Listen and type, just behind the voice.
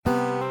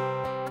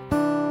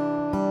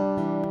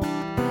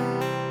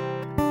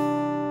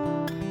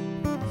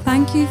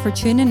Thank you for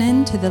tuning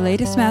in to the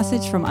latest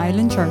message from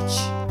Island Church.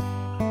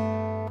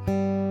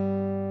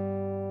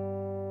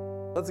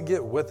 Let's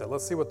get with it.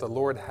 Let's see what the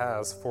Lord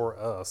has for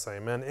us.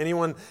 Amen.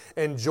 Anyone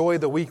enjoy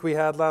the week we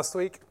had last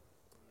week?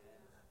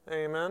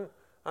 Amen.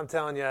 I'm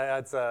telling you,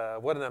 it's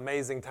what an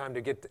amazing time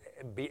to get to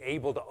be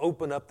able to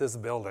open up this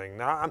building.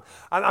 Now,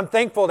 I'm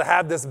thankful to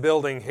have this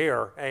building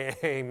here,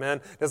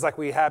 amen. Just like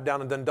we have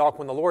down in Dundalk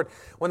when the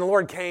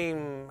Lord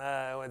came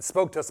and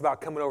spoke to us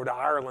about coming over to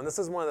Ireland. This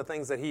is one of the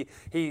things that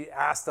He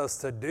asked us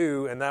to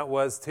do, and that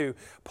was to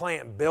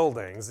plant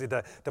buildings,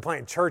 to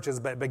plant churches,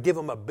 but give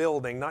them a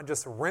building, not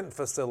just rent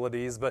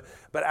facilities, but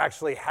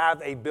actually have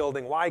a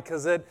building. Why?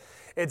 Because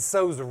it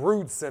sows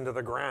roots into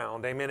the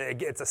ground. Amen.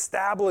 It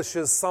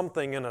establishes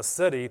something in a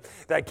city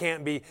that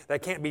can't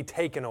be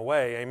taken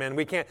away. Amen.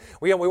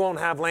 We won't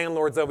have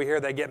landlords over here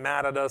that get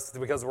mad at us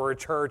because we're a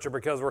church or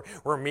because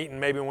we're meeting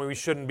maybe when we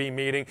shouldn't be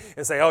meeting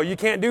and say, oh, you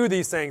can't do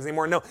these things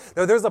anymore. No,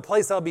 there's a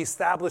place that'll be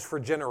established for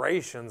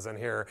generations in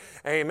here.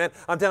 Amen.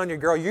 I'm telling you,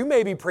 girl, you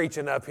may be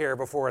preaching up here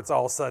before it's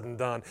all said and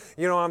done.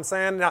 You know what I'm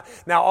saying?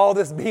 Now all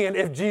this being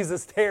if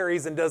Jesus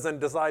tarries and doesn't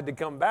decide to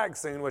come back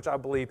soon, which I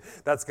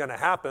believe that's going to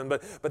happen,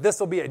 but this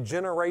will be a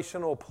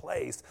generational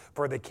place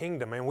for the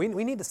kingdom. And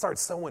we need to start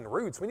sowing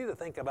roots. We need to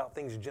think about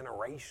things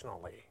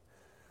generationally.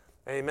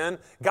 Amen.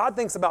 God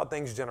thinks about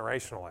things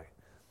generationally.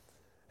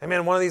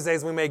 Amen. One of these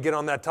days we may get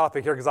on that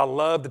topic here because I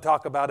love to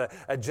talk about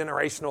a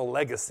generational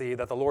legacy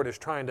that the Lord is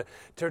trying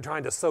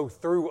to sow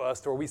through us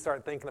to where we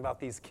start thinking about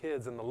these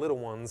kids and the little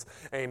ones.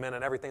 Amen.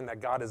 And everything that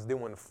God is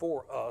doing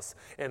for us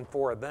and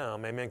for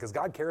them. Amen. Because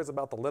God cares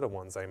about the little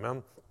ones.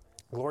 Amen.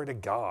 Glory to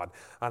God.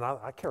 And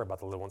I care about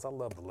the little ones. I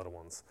love the little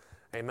ones.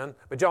 Amen.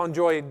 But y'all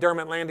enjoy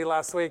Dermot Landy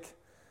last week?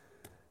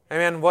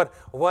 Amen. What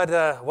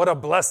a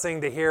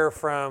blessing to hear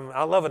from.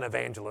 I love an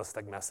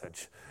evangelistic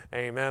message.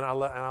 Amen. I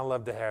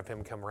love to have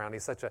him come around.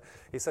 He's such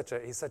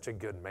a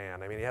good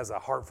man. I mean, he has a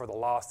heart for the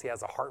lost. He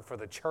has a heart for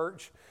the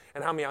church.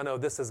 And how many I know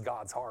this is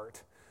God's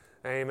heart?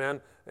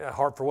 Amen. A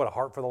heart for what? A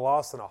heart for the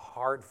lost and a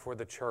heart for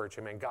the church.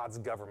 Amen. God's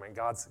government,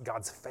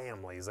 God's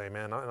families.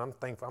 Amen. I'm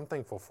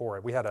thankful for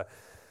it. We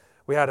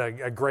had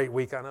a great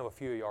week. I know a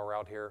few of y'all were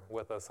out here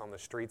with us on the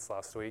streets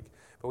last week,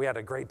 but we had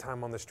a great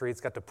time on the streets.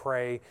 Got to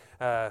pray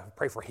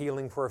for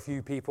healing for a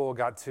few people.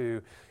 Got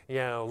to,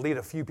 lead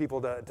a few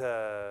people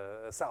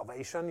to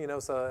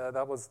salvation. So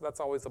that's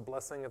always a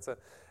blessing.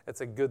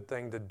 It's a good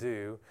thing to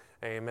do.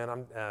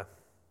 Amen.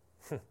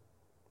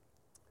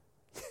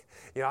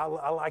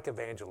 I like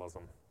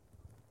evangelism.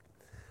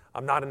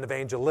 I'm not an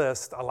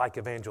evangelist. I like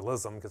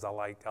evangelism because I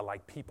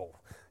like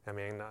people. I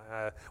mean,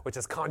 which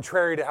is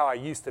contrary to how I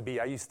used to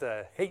be. I used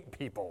to hate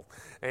people.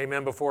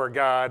 Amen. Before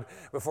God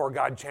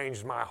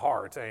changed my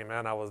heart.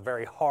 Amen. I was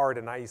very hard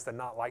and I used to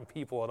not like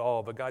people at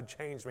all. But God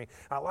changed me.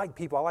 I like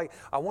people.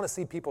 I want to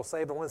see people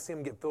saved. I want to see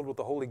them get filled with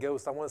the Holy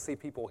Ghost. I want to see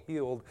people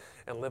healed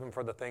and living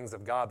for the things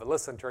of God. But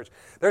listen, church,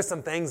 there's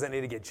some things that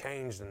need to get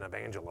changed in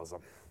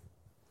evangelism.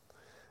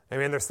 I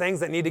mean, there's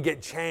things that need to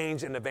get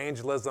changed in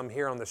evangelism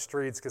here on the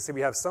streets. Because see,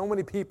 we have so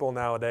many people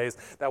nowadays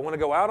that want to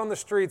go out on the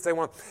streets. They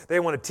want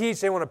to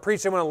teach. They want to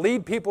preach. They want to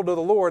lead people to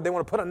the Lord. They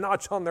want to put a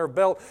notch on their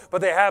belt,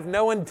 but they have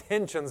no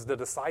intentions to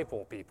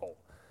disciple people.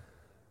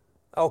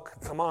 Oh,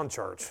 come on,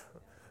 church.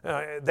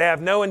 They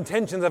have no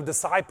intentions of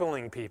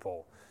discipling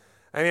people.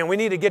 I mean, we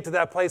need to get to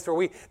that place where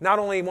we not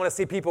only want to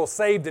see people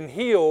saved and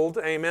healed,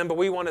 amen, but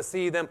we want to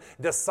see them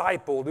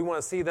discipled. We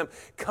want to see them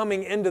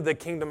coming into the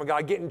kingdom of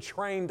God, getting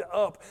trained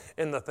up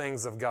in the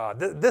things of God.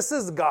 This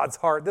is God's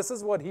heart. This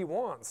is what He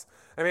wants.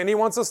 I mean, He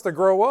wants us to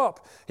grow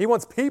up. He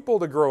wants people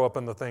to grow up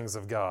in the things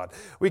of God.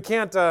 Okay,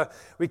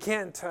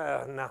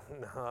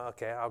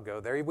 I'll go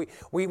there.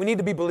 We need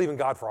to be believing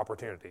God for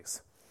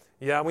opportunities.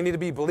 Yeah, we need to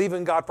be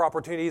believing God for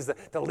opportunities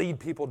to lead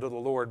people to the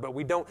Lord, but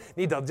we don't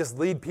need to just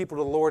lead people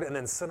to the Lord and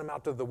then send them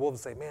out to the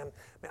wolves and say, man,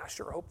 I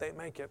sure hope they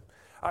make it.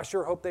 I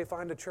sure hope they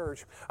find a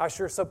church. I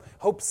sure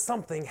hope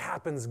something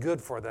happens good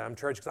for them,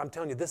 church, because I'm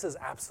telling you, this is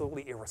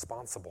absolutely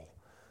irresponsible.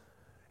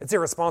 It's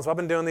irresponsible.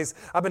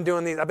 I've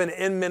been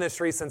in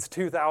ministry since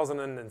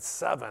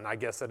 2007, I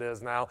guess it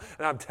is now,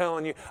 and I'm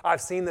telling you,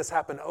 I've seen this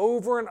happen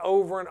over and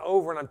over and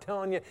over, and I'm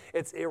telling you,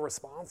 it's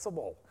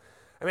irresponsible.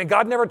 I mean,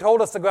 God never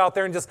told us to go out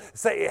there and just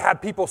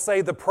have people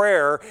say the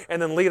prayer and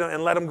then lead them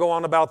and let them go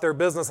on about their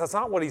business. That's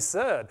not what He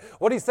said.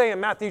 What did He say in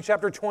Matthew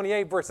chapter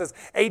 28, verses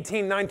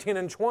 18, 19,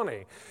 and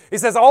 20? He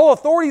says, all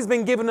authority has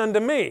been given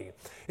unto me.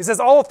 He says,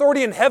 all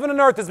authority in heaven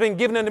and earth has been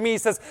given unto me. He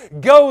says,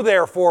 go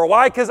therefore.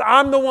 Why? Because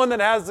I'm the one that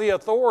has the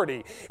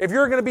authority. If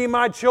you're going to be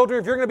my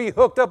children, if you're going to be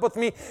hooked up with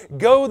me,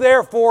 go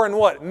therefore and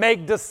what?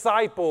 Make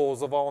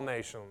disciples of all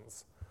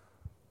nations.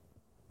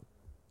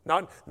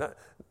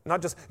 Not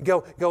just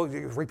go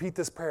repeat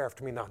this prayer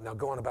after me. Now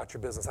go on about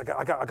your business. I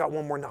got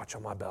one more notch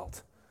on my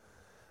belt.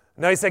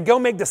 Now he said, go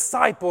make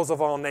disciples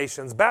of all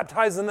nations,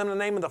 baptizing them in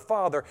the name of the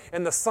Father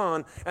and the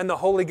Son and the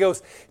Holy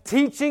Ghost,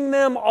 teaching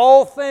them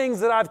all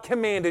things that I've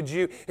commanded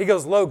you. He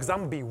goes, lo, because I'm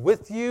going to be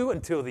with you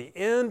until the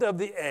end of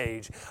the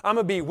age. I'm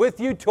going to be with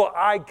you till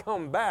I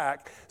come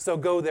back. So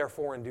go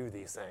therefore and do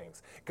these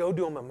things. Go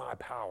do them in my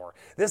power.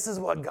 This is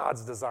what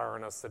God's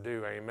desiring us to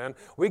do, amen.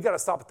 We got to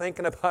stop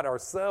thinking about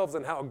ourselves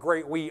and how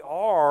great we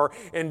are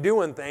in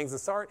doing things and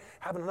start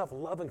having enough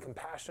love and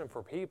compassion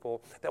for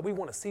people that we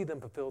want to see them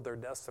fulfill their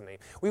destiny.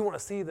 We want to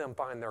see them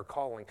find their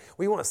calling.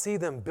 We want to see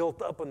them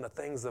built up in the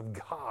things of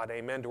God,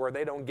 amen, to where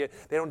they don't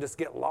just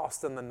get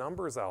lost in the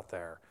numbers out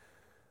there.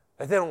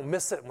 That they don't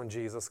miss it when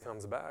Jesus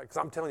comes back. Because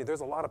I'm telling you,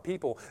 there's a lot of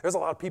people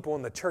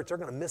in the church, they're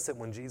going to miss it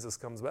when Jesus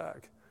comes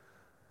back.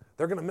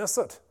 They're going to miss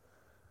it.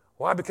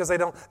 Why? Because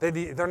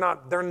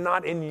they're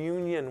not in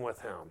union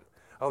with Him.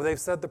 Oh, they've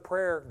said the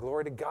prayer,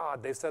 glory to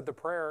God, they've said the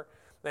prayer,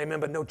 amen,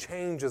 but no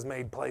change has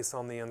made place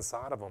on the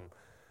inside of them.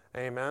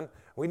 Amen.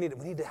 We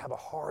need to have a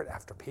heart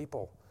after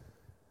people.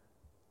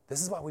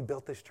 This is why we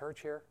built this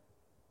church here.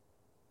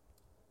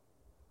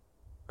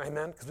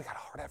 Amen? Because we got a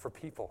heart out for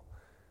people.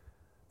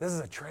 This is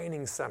a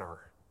training center.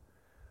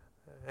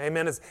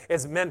 Amen?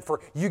 It's meant for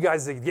you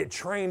guys to get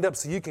trained up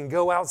so you can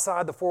go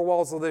outside the four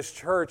walls of this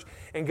church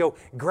and go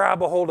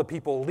grab a hold of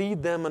people,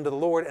 lead them into the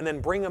Lord, and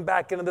then bring them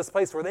back into this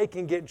place where they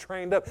can get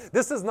trained up.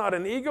 This is not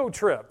an ego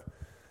trip.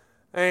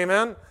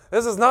 Amen?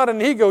 This is not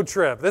an ego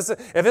trip. If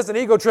it's an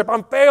ego trip,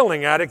 I'm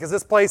failing at it because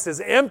this place is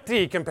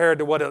empty compared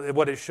to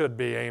what it should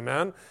be.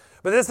 Amen?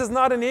 But this is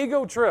not an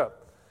ego trip.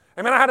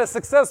 I mean, I had a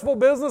successful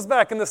business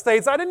back in the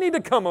States. I didn't need to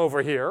come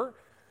over here.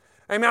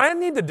 I mean, I didn't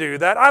need to do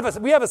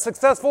that. We have a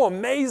successful,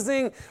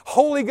 amazing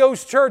Holy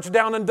Ghost church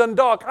down in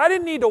Dundalk. I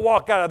didn't need to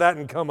walk out of that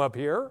and come up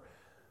here.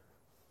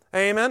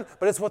 Amen?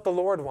 But it's what the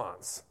Lord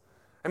wants.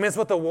 I mean, it's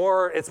what the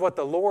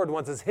Lord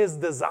wants. It's His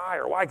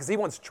desire. Why? Because He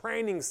wants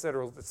training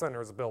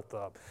centers built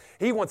up.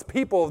 He wants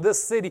people of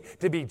this city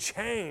to be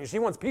changed. He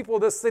wants people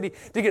of this city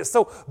to get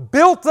so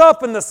built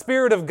up in the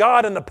Spirit of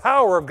God and the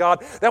power of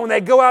God that when they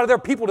go out of there,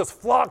 people just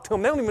flock to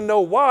them. They don't even know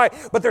why,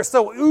 but they're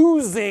so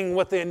oozing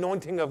with the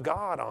anointing of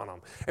God on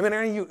them. I mean,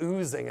 are you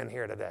oozing in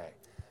here today?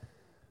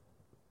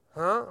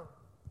 Huh?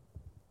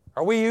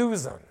 Are we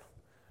oozing?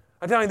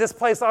 I'm telling you, this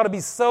place ought to be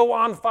so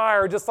on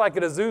fire, just like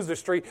at Azusa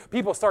Street.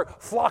 People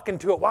start flocking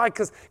to it. Why?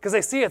 Because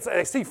they see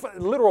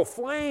literal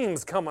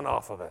flames coming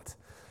off of it.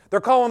 They're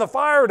calling the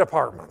fire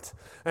department.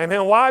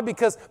 Amen. Why?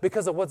 Because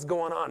of what's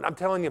going on. I'm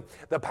telling you,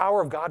 the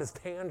power of God is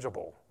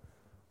tangible.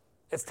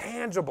 It's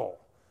tangible.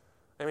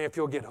 I mean, if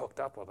you'll get hooked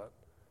up with it.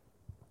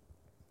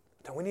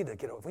 So we need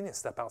to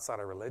step outside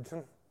of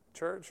religion,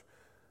 church,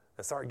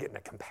 and start getting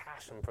a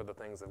compassion for the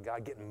things of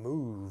God, getting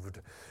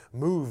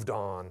moved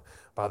on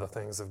by the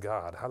things of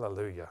God.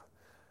 Hallelujah.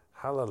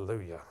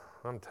 Hallelujah.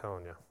 I'm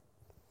telling you.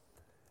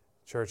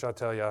 Church, I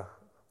tell you,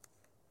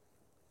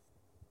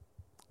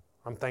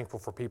 I'm thankful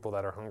for people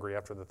that are hungry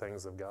after the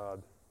things of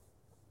God.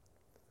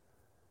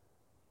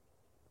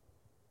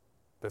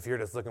 But if you're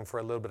just looking for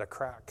a little bit of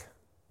crack,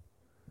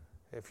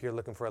 if you're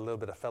looking for a little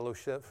bit of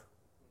fellowship,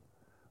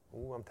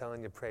 I'm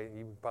telling you,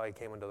 you probably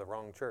came into the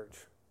wrong church.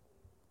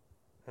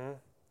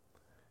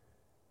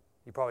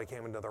 You probably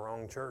came into the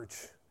wrong church.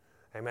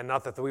 Amen.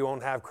 Not that we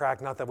won't have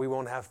crack, not that we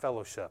won't have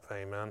fellowship.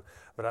 Amen.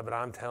 But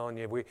I'm telling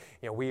you,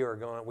 we are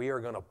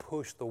going to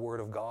push the Word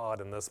of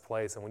God in this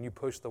place. And when you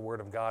push the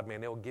Word of God,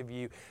 man, it'll give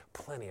you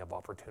plenty of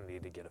opportunity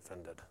to get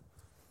offended.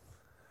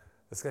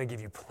 It's going to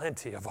give you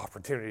plenty of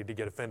opportunity to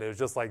get offended. It was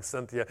just like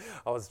Cynthia.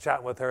 I was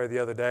chatting with her the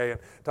other day and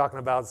talking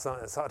about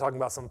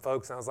some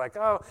folks, and I was like,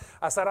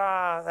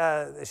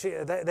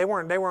 they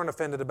weren't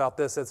offended about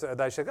this. They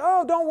said,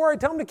 oh, don't worry,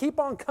 tell them to keep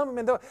on coming,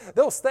 and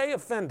they'll stay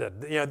offended.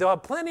 They'll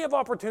have plenty of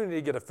opportunity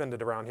to get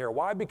offended around here.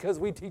 Why? Because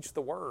we teach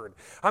the Word.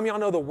 How many of y'all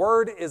know the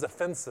Word is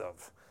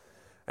offensive?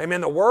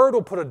 Amen. The Word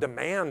will put a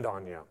demand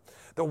on you.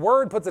 The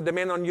Word puts a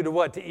demand on you to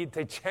what?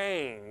 To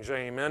change.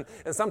 Amen.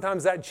 And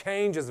sometimes that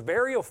change is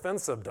very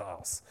offensive to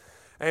us.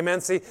 Amen.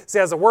 See,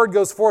 as the Word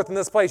goes forth in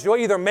this place, you'll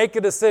either make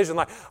a decision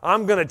like,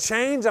 I'm going to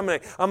change, I'm going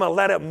to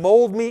let it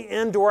mold me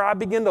into where I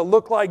begin to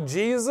look like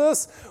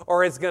Jesus,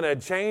 or it's going to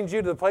change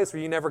you to the place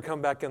where you never come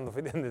back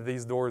into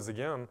these doors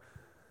again.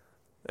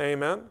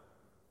 Amen.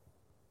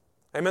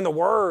 Amen. The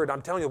Word,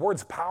 I'm telling you, the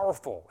Word's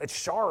powerful. It's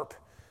sharp.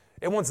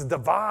 It wants to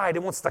divide.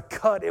 It wants to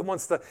cut. It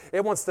wants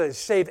to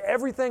shave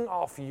everything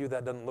off of you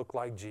that doesn't look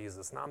like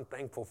Jesus. And I'm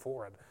thankful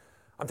for it.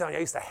 I'm telling you,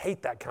 I used to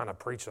hate that kind of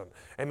preaching.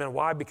 Amen.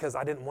 Why? Because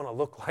I didn't want to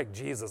look like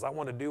Jesus. I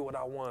wanted to do what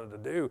I wanted to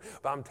do.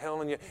 But I'm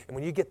telling you, and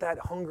when you get that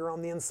hunger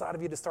on the inside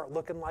of you to start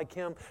looking like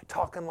Him,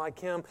 talking like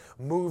Him,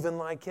 moving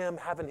like Him,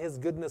 having His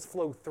goodness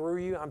flow through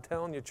you, I'm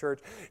telling you,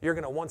 church, you're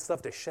going to want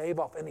stuff to shave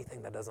off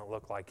anything that doesn't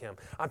look like Him.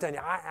 I'm telling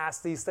you, I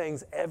ask these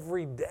things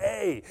every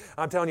day.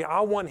 I'm telling you,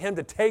 I want Him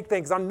to take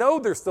things. I know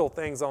there's still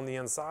things on the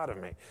inside of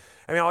me.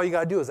 I mean, all you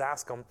got to do is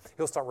ask Him.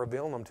 He'll start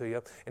revealing them to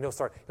you, and He'll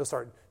start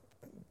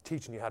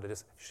teaching you how to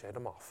just shed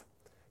them off.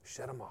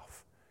 Shed them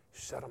off.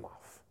 Shed them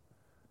off.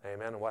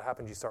 Amen. And what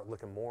happens? You start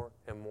looking more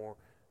and more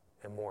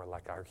and more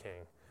like our King.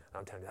 And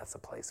I'm telling you, that's the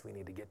place we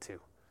need to get to.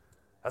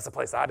 That's the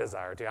place I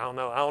desire to. I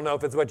don't know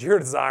if it's what you're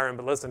desiring,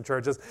 but listen,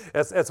 church,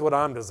 it's what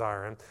I'm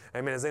desiring.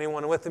 Amen. Is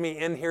anyone with me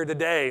in here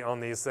today on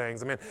these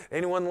things? I mean,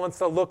 anyone wants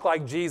to look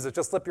like Jesus?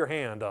 Just slip your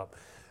hand up.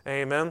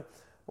 Amen.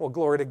 Well,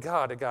 glory to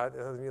God.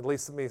 At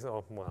least me.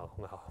 Oh, well,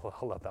 no,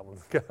 I'll let that one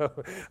go.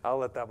 I'll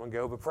let that one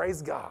go. But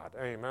praise God.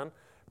 Amen.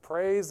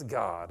 Praise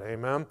God.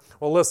 Amen.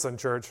 Well, listen,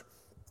 church,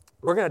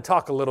 we're going to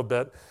talk a little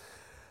bit.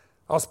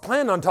 I was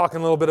planning on talking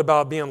a little bit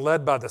about being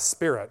led by the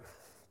Spirit,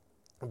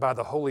 by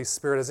the Holy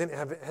Spirit.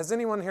 Has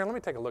anyone here, let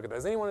me take a look at that.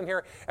 Has anyone in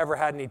here ever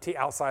had any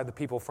outside the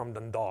people from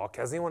Dundalk?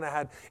 Has anyone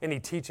had any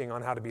teaching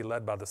on how to be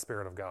led by the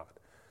Spirit of God?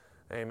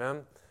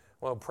 Amen.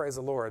 Well, praise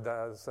the Lord.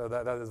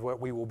 That is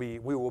what we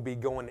will be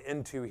going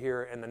into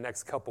here in the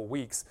next couple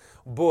weeks.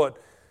 But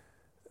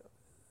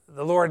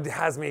the Lord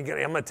has me, I'm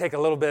going to take a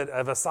little bit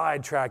of a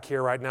sidetrack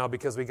here right now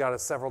because we got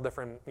several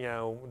different,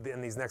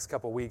 in these next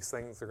couple of weeks,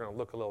 things are going to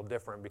look a little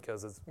different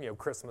because it's,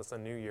 Christmas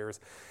and New Year's.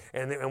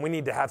 And we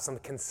need to have some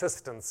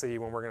consistency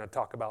when we're going to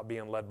talk about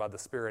being led by the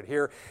Spirit.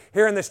 Here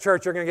in this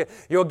church,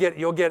 you'll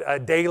get a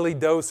daily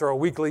dose or a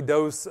weekly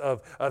dose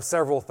of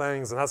several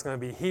things. And that's going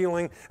to be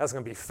healing. That's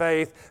going to be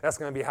faith. That's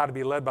going to be how to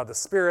be led by the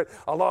Spirit.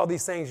 A lot of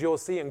these things you'll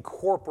see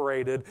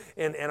incorporated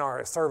in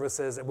our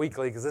services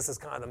weekly because this is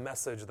kind of the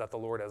message that the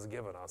Lord has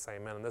given us.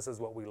 Amen. And this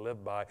is what we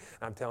live by.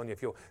 And I'm telling you,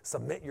 if you'll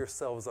submit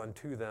yourselves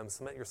unto them,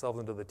 submit yourselves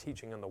into the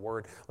teaching and the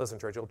word, listen,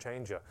 church, it'll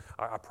change you.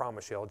 I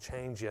promise you, it'll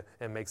change you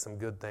and make some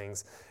good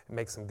things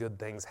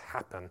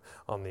happen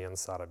on the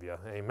inside of you.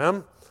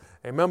 Amen.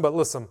 Amen. But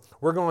listen,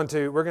 we're going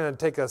to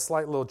take a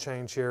slight little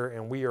change here,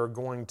 and we are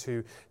going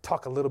to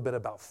talk a little bit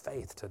about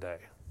faith today.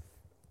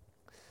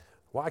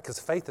 Why? Because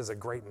faith is a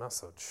great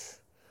message.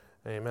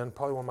 Amen.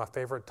 Probably one of my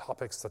favorite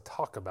topics to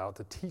talk about,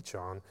 to teach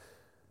on,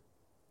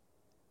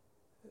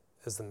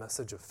 is the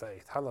message of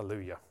faith.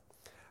 Hallelujah.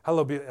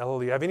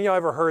 Hallelujah. Have any of you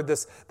ever heard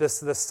this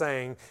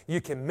saying,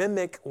 you can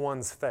mimic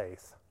one's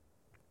faith,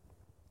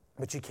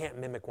 but you can't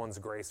mimic one's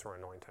grace or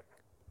anointing?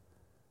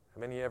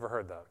 Have any of you ever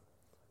heard that?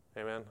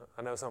 Amen.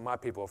 I know some of my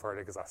people have heard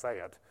it because I say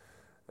it.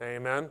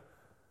 Amen.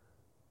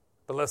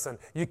 But listen,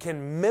 you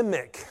can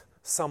mimic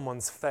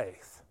someone's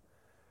faith,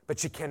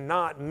 but you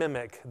cannot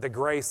mimic the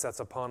grace that's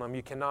upon them.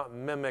 You cannot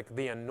mimic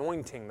the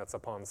anointing that's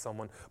upon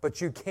someone,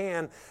 but you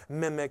can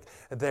mimic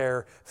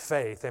their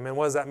faith. Amen.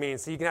 What does that mean?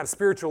 So you can have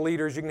spiritual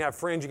leaders, you can have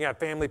friends, you can have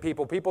family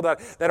people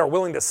that are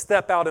willing to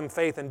step out in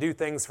faith and do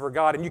things for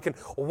God. And you can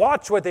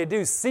watch what they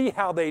do, see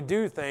how they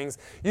do things.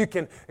 You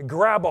can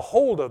grab a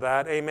hold of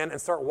that, amen, and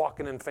start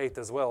walking in faith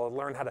as well. And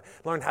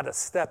learn how to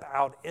step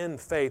out in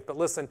faith. But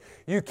listen,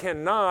 you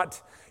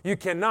cannot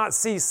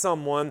see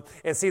someone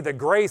and see the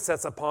grace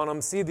that's upon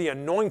them, see the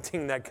anointing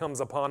that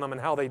comes upon them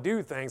and how they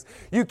do things.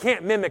 You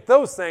can't mimic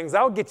those things.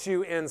 That'll get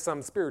you in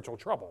some spiritual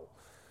trouble.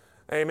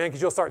 Amen.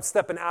 Because you'll start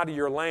stepping out of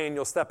your lane.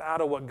 You'll step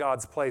out of what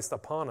God's placed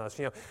upon us.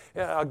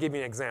 I'll give you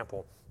an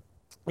example.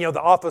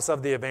 The office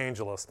of the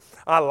evangelist.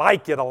 I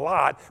like it a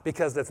lot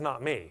because it's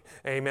not me.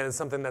 Amen. It's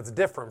something that's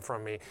different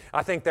from me.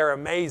 I think they're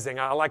amazing.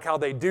 I like how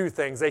they do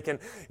things. They can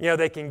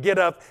get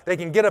up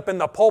in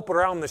the pulpit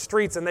or out on the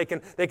streets and they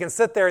can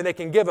sit there and they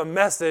can give a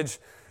message.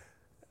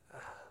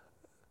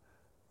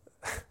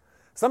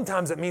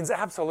 Sometimes it means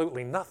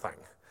absolutely nothing.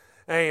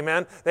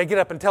 Amen. They get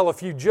up and tell a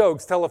few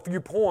jokes, tell a few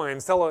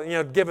poems,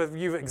 give a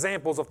few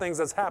examples of things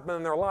that's happened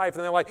in their life,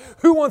 and they're like,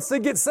 who wants to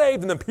get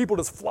saved? And then people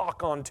just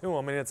flock onto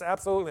them, and it's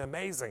absolutely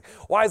amazing.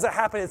 Why does that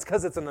happen? It's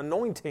because it's an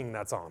anointing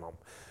that's on them.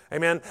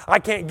 Amen. I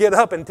can't get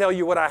up and tell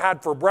you what I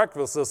had for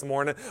breakfast this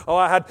morning. Oh,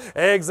 I had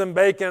eggs and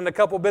bacon and a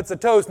couple bits of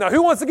toast. Now,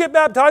 who wants to get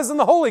baptized in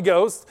the Holy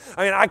Ghost?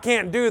 I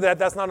can't do that.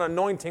 That's not an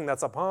anointing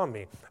that's upon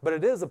me. But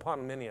it is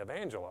upon many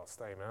evangelists.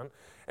 Amen.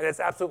 And it's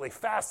absolutely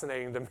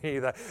fascinating to me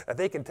that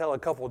they can tell a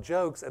couple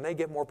jokes and they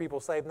get more people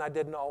saved than I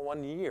did in all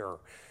 1 year.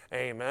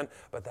 Amen.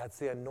 But that's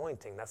the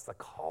anointing. That's the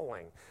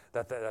calling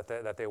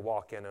that they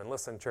walk in. And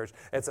listen, church,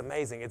 it's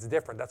amazing. It's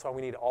different. That's why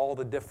we need all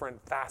the different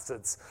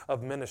facets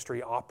of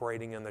ministry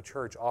operating in the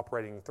church,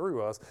 operating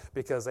through us,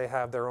 because they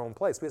have their own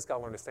place. We just got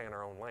to learn to stay in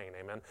our own lane.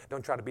 Amen.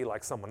 Don't try to be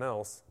like someone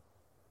else.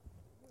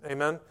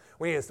 Amen.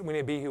 We need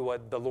to be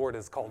what the Lord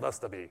has called us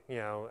to be.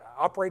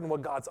 Operate in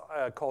what God's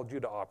called you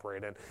to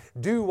operate in.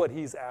 Do what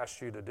He's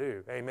asked you to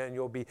do. Amen.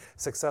 You'll be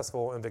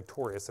successful and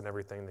victorious in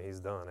everything that He's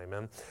done.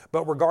 Amen.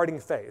 But regarding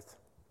faith,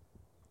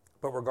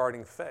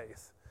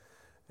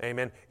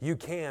 amen, you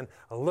can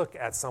look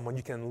at someone,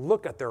 you can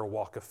look at their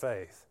walk of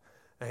faith.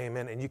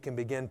 Amen. And you can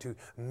begin to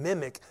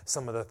mimic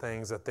some of the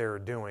things that they're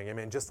doing.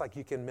 Amen. Just like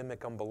you can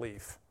mimic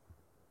unbelief.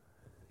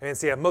 And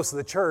see, most of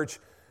the church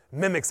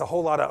mimics a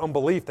whole lot of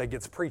unbelief that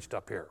gets preached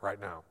up here right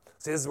now.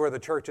 See, this is where the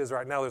church is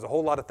right now. There's a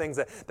whole lot of things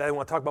that they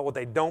want to talk about what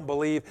they don't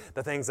believe,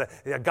 the things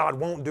that God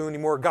won't do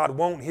anymore, God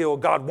won't heal,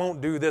 God won't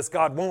do this,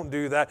 God won't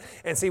do that.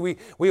 And see, we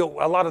a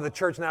lot of the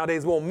church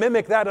nowadays will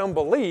mimic that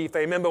unbelief,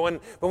 amen. But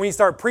when you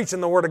start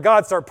preaching the Word of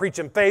God, start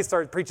preaching faith,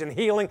 start preaching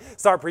healing,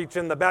 start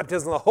preaching the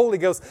baptism of the Holy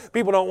Ghost,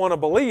 people don't want to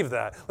believe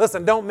that.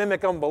 Listen, don't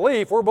mimic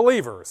unbelief. We're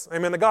believers.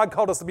 Amen. God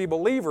called us to be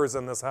believers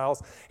in this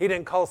house. He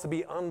didn't call us to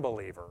be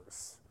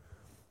unbelievers.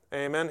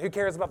 Amen. Who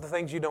cares about the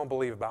things you don't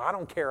believe about? I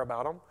don't care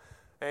about them.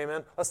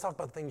 Amen. Let's talk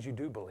about things you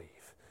do believe.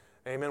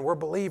 Amen. We're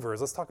believers.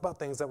 Let's talk about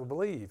things that we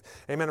believe.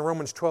 Amen. In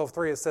Romans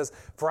 12:3 it says,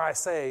 "For I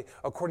say,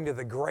 according to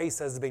the grace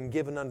that has been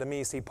given unto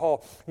me." See,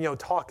 Paul,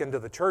 talking to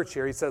the church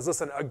here, he says,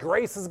 listen, a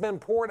grace has been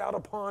poured out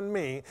upon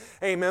me.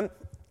 Amen.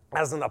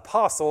 As an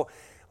apostle,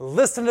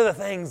 listen to the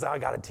things I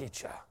got to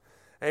teach you.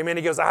 Amen.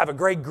 He goes, I have a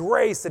great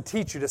grace to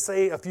teach you, to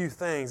say a few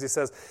things.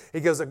 He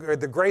goes,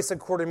 the grace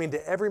accorded me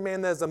to every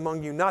man that is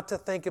among you, not to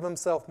think of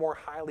himself more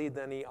highly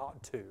than he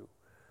ought to.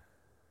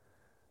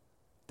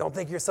 Don't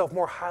think of yourself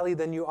more highly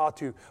than you ought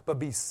to, but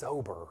be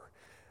sober.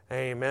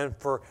 Amen.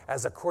 For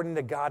as according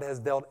to God has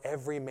dealt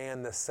every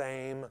man the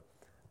same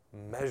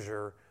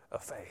measure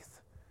of faith.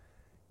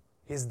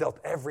 He's dealt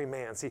every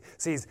man. See,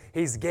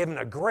 he's given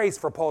a grace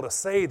for Paul to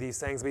say these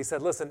things, but he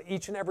said, listen,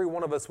 each and every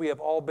one of us, we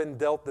have all been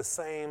dealt the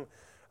same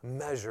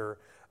measure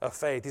of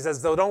faith. He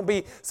says, don't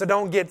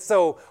get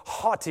so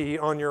haughty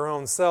on your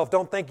own self.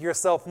 Don't think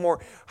yourself more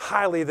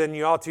highly than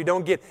you ought to.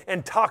 Don't get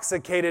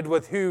intoxicated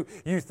with who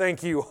you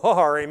think you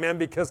are, amen,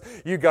 because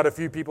you got a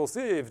few people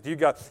saved.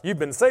 You've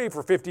been saved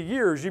for 50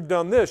 years. You've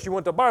done this. You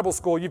went to Bible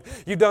school.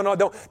 You've done all.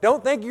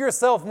 Don't think of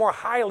yourself more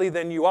highly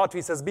than you ought to.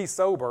 He says, be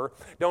sober.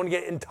 Don't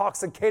get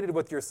intoxicated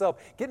with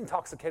yourself. Get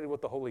intoxicated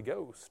with the Holy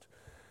Ghost.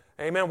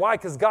 Amen. Why?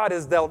 Because God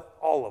has dealt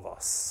all of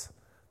us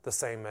the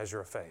same measure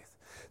of faith.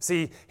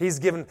 See, he's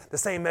given the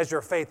same measure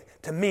of faith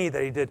to me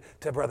that he did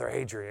to Brother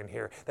Adrian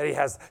here, that he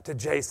has to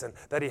Jason,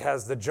 that he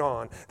has to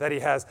John, that he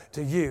has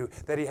to you,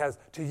 that he has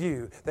to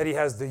you, that he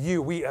has to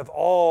you. We have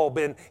all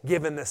been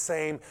given the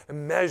same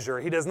measure.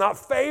 He does not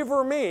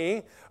favor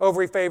me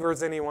over he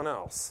favors anyone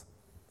else.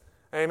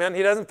 Amen.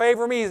 He doesn't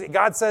favor me.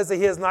 God says that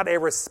he is not a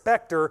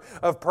respecter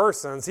of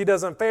persons. He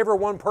doesn't favor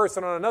one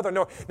person on another.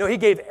 No, he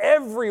gave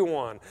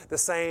everyone the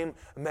same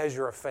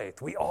measure of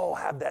faith. We all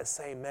have that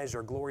same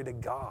measure. Glory to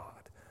God.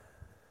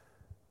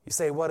 You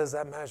say, what is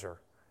that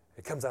measure?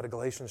 It comes out of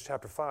Galatians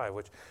chapter 5,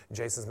 which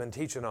Jason's been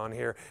teaching on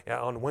here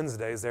on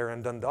Wednesdays there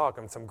in Dundalk.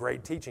 And some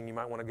great teaching. You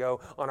might want to go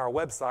on our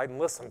website and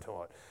listen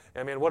to it.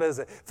 I mean, what is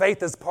it?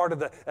 Faith is part of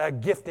the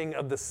gifting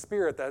of the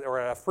Spirit, or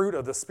a fruit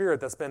of the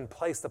Spirit that's been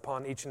placed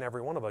upon each and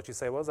every one of us. You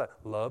say, what is that?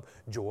 Love,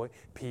 joy,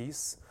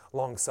 peace,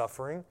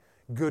 long-suffering,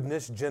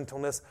 goodness,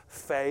 gentleness,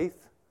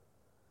 faith,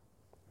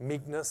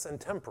 meekness, and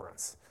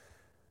temperance.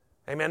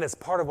 Amen. It's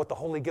part of what the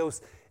Holy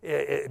Ghost,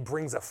 it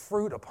brings a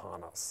fruit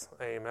upon us.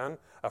 Amen.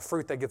 A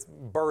fruit that gets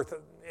birthed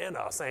in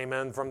us.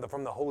 Amen. From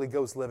the Holy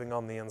Ghost living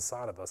on the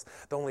inside of us.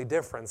 The only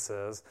difference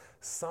is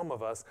some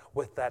of us,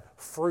 with that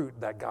fruit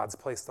that God's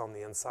placed on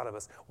the inside of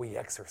us, we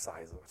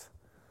exercise it.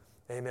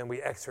 Amen. We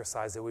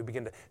exercise it. We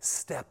begin to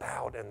step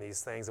out in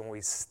these things. And when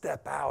we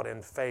step out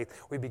in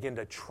faith, we begin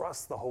to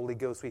trust the Holy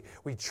Ghost.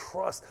 We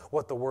trust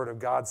what the Word of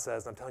God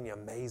says. I'm telling you,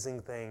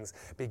 amazing things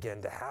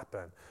begin to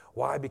happen.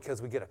 Why?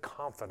 Because we get a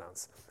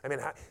confidence. I mean,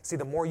 see,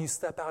 the more you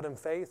step out in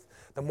faith,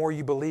 the more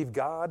you believe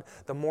God,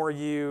 the more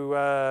you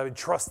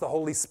trust the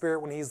Holy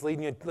Spirit when He's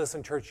leading you.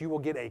 Listen, church, you will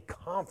get a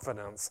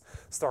confidence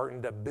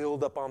starting to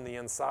build up on the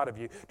inside of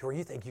you to where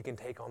you think you can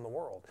take on the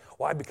world.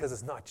 Why? Because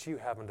it's not you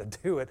having to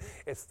do it.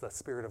 It's the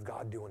Spirit of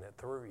God doing it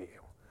through you.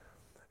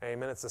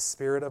 Amen. It's the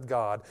Spirit of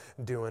God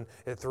doing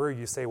it through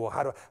you. You say, well,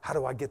 how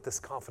do I get this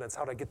confidence?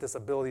 How do I get this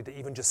ability to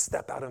even just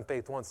step out in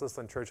faith once?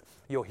 Listen, church,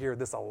 you'll hear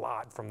this a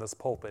lot from this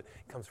pulpit.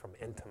 It comes from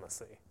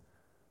intimacy.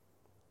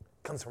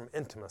 It comes from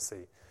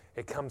intimacy.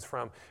 It comes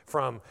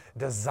from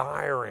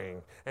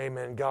desiring,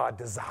 amen, God,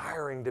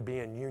 desiring to be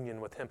in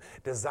union with Him,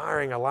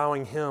 desiring,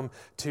 allowing Him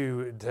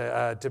to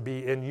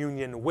be in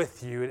union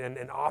with you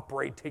and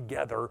operate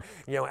together,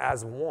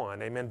 as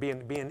one, amen,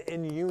 being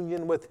in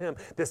union with Him.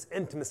 This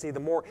intimacy, the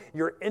more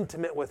you're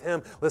intimate with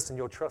Him, listen,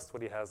 you'll trust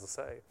what He has to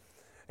say.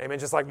 Amen,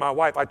 just like my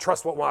wife, I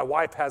trust what my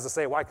wife has to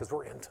say. Why? Because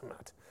we're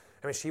intimate.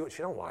 I mean, she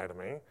don't lie to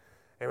me.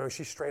 I mean,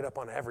 she's straight up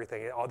on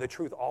everything. The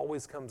truth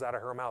always comes out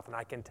of her mouth, and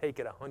I can take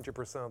it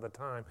 100% of the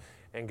time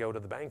and go to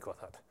the bank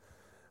with it.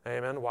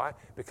 Amen. Why?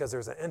 Because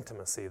there's an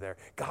intimacy there.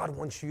 God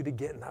wants you to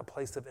get in that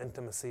place of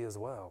intimacy as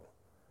well.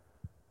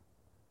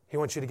 He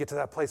wants you to get to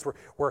that place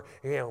where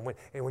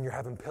when you're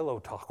having pillow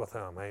talk with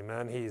Him,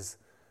 amen, He's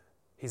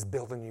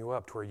building you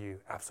up to where you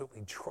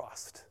absolutely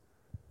trust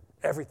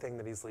everything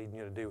that He's leading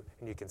you to do,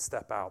 and you can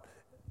step out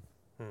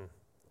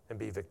and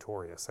be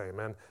victorious.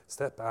 Amen.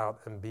 Step out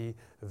and be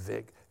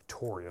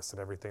victorious in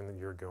everything that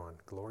you're doing.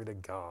 Glory to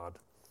God.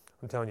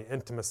 I'm telling you,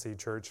 intimacy,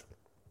 church.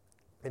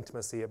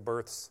 Intimacy, it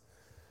births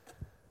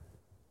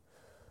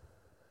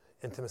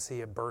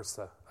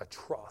a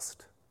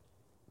trust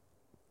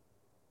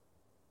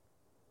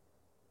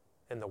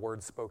in the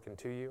word spoken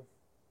to you,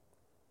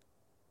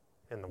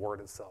 in the word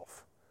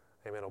itself.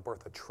 Amen. It'll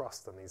birth a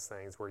trust in these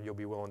things where you'll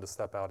be willing to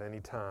step out any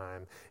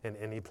time, in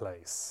any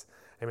place.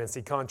 Amen.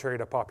 See, contrary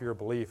to popular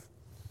belief,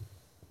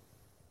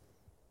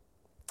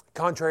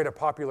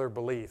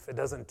 it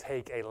doesn't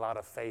take a lot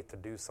of faith to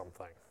do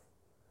something.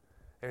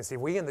 And see,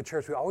 we in the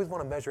church, we always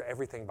want to measure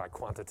everything by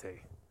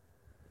quantity.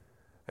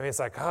 I mean, it's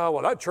like, oh,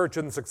 well, that church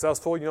isn't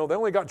successful. They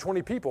only got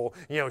 20 people,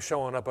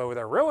 showing up over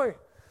there. Really?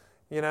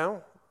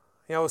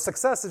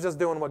 Success is just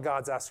doing what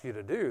God's asked you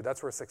to do.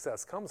 That's where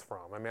success comes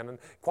from. And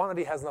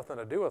quantity has nothing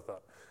to do with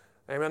it.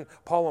 Amen.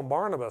 Paul and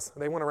Barnabas,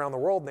 they went around the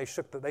world and they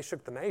shook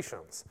the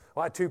nations.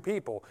 Well, I had two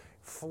people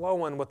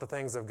flowing with the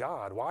things of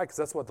God. Why? Because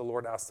that's what the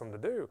Lord asked them to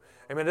do.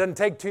 It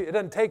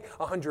doesn't take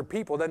 100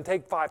 people. It doesn't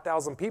take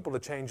 5,000 people to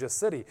change this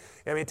city.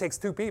 It takes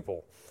two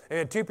people.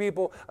 Two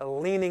people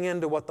leaning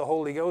into what the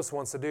Holy Ghost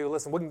wants to do.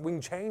 Listen, we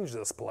can change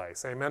this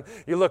place. Amen.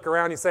 You look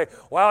around and you say,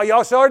 wow,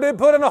 y'all sure did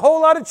put in a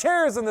whole lot of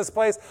chairs in this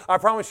place. I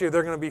promise you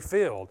they're going to be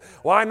filled.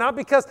 Why? Not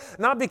because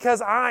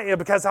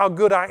how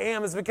good I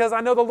am. It's because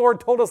I know the Lord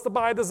told us to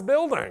buy this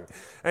building.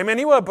 Amen.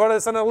 He would have put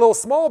us in a little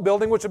small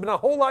building, which would have been a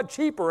whole lot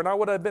cheaper, and I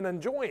would have been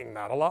enjoying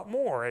that a lot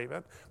more.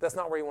 Amen. That's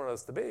not where He wanted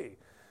us to be.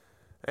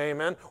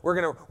 Amen. We're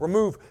going to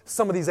remove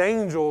some of these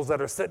angels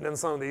that are sitting in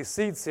some of these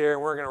seats here,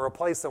 and we're going to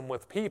replace them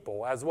with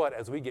people. As what?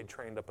 As we get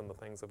trained up in the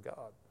things of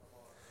God.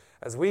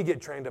 As we get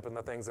trained up in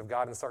the things of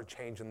God and start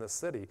changing this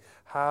city.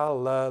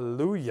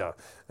 Hallelujah.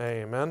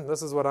 Amen.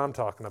 This is what I'm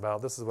talking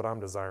about. This is what I'm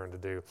desiring to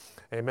do.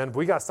 Amen.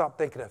 We got to stop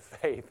thinking of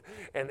faith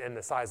and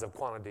the size of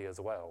quantity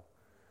as well.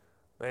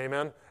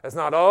 Amen. It's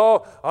not,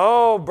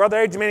 Brother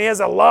Adrian, he has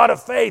a lot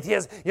of faith. He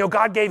has,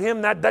 God gave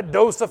him that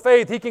dose of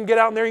faith. He can get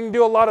out in there, he can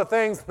do a lot of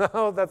things.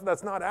 No,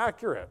 that's not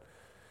accurate.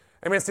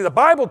 See, the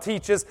Bible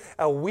teaches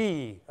a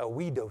wee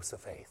dose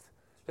of faith.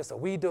 Just a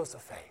wee dose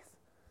of faith,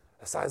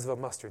 the size of a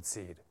mustard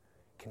seed,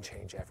 can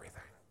change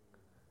everything.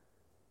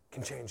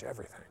 Can change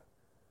everything.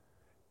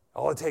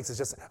 All it takes is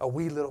just a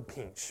wee little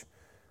pinch.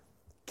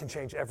 Can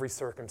change every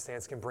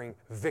circumstance, can bring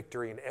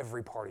victory in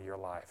every part of your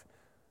life.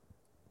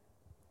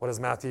 What does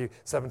Matthew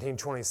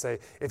 17:20 say?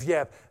 If you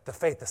have the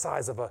faith the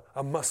size of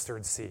a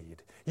mustard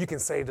seed, you can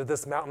say to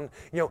this mountain,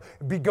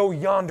 go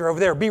yonder over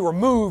there, be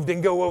removed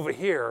and go over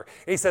here.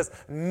 He says,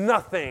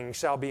 nothing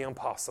shall be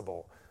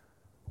impossible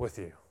with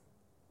you.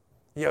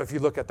 If you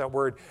look at that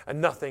word,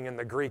 nothing in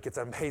the Greek, it's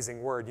an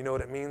amazing word. You know what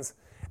it means?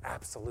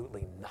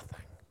 Absolutely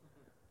nothing.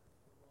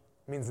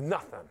 It means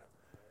nothing.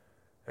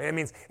 It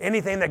means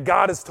anything that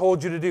God has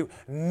told you to do,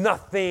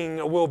 nothing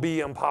will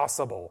be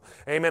impossible.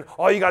 Amen.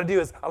 All you got to do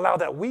is allow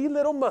that wee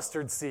little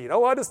mustard seed.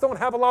 Oh, I just don't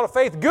have a lot of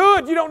faith.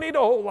 Good. You don't need a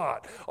whole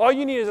lot. All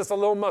you need is just a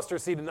little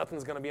mustard seed and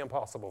nothing's going to be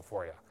impossible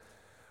for you.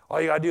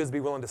 All you got to do is be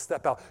willing to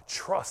step out.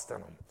 Trust in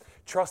Him.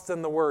 Trust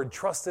in the Word.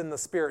 Trust in the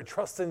Spirit.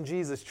 Trust in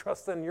Jesus.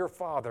 Trust in your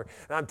Father.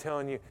 And I'm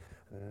telling you,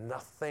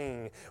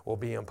 nothing will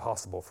be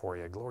impossible for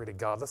you. Glory to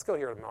God. Let's go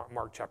here to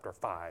Mark chapter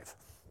 5.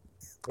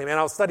 Amen.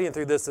 I was studying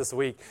through this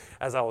week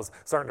as I was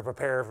starting to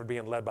prepare for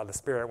being led by the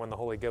Spirit when the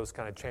Holy Ghost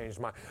kind of changed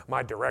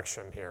my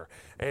direction here.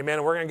 Amen.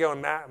 And we're going to go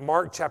in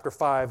Mark chapter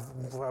 5,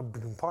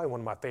 probably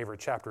one of my favorite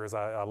chapters.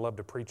 I love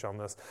to preach on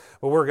this.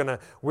 But we're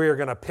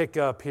going to pick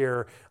up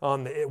here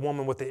on the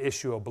woman with the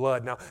issue of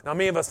blood. Now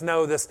many of us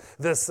know this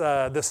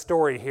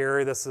story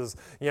here. This is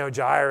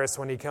Jairus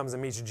when he comes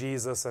and meets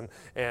Jesus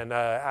and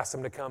asks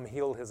him to come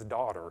heal his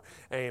daughter.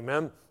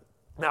 Amen.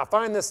 Now, I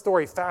find this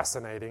story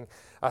fascinating.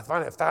 I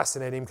find it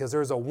fascinating because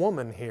there's a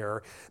woman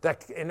here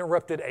that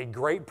interrupted a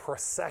great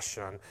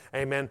procession,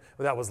 amen,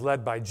 that was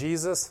led by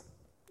Jesus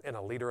and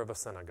a leader of a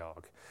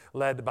synagogue.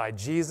 Led by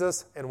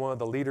Jesus and one of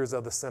the leaders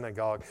of the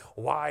synagogue.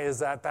 Why is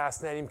that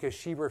fascinating? Because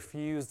she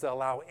refused to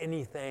allow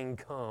anything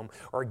come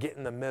or get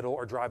in the middle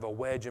or drive a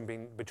wedge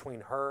in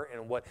between her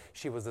and what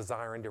she was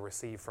desiring to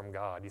receive from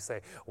God. You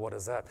say, what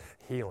is that?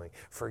 Healing,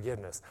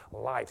 forgiveness,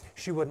 life.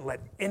 She wouldn't let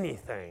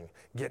anything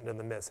get into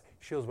the midst.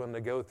 She was willing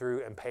to go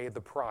through and pay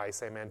the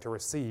price, amen, to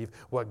receive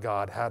what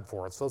God had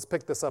for us. So let's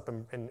pick this up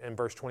in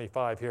verse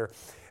 25 here.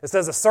 It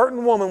says, a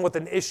certain woman with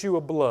an issue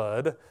of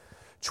blood,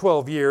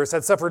 12 years,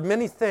 had suffered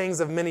many things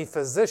of many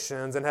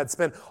physicians, and had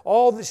spent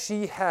all that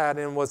she had,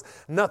 and was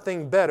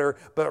nothing better,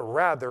 but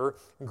rather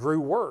grew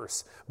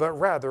worse.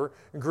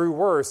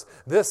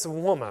 This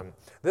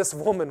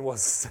woman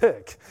was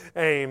sick.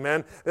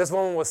 Amen. This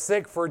woman was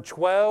sick for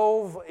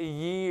 12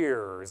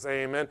 years.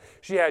 Amen.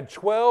 She had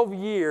 12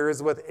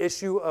 years with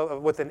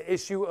an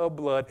issue of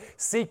blood,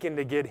 seeking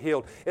to get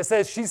healed. It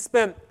says she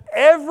spent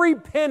every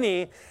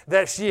penny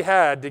that she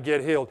had to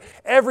get healed.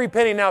 Every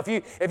penny. Now,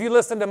 if you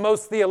listen to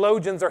most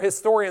theologians or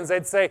historians,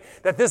 they'd say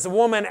that this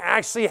woman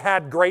actually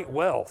had great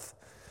wealth.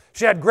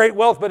 She had great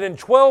wealth, but in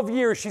 12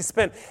 years, she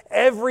spent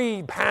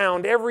every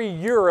pound, every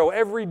euro,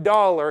 every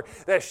dollar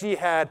that she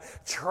had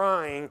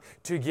trying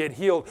to get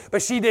healed.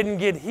 But she didn't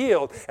get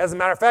healed. As a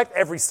matter of fact,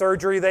 every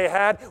surgery they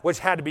had, which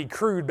had to be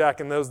crude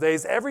back in those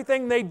days,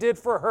 everything they did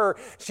for her,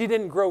 she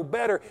didn't grow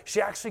better. She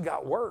actually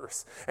got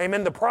worse.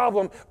 Amen. The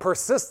problem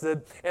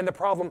persisted, and the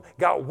problem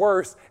got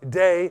worse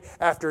day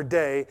after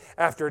day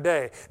after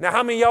day. Now,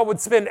 how many of y'all would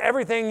spend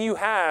everything you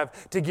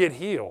have to get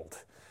healed?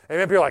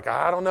 Amen. People are like,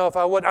 I don't know if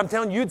I would. I'm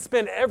telling you, you'd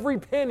spend every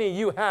penny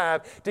you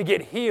have to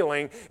get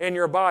healing in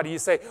your body. You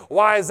say,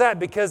 why is that?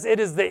 Because it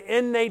is the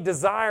innate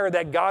desire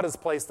that God has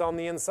placed on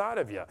the inside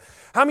of you.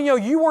 How many of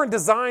you weren't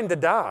designed to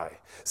die?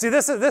 See,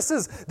 this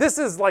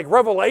is like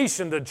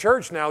revelation to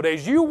church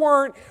nowadays. You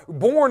weren't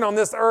born on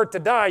this earth to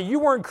die. You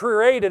weren't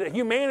created.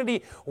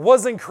 Humanity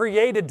wasn't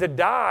created to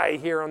die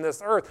here on this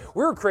earth.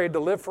 We were created to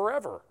live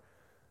forever.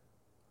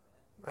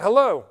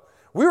 Hello.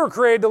 We were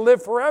created to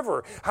live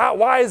forever.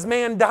 Why is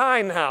man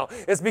dying now?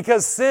 It's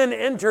because sin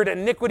entered,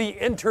 iniquity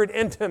entered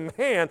into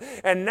man,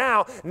 and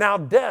now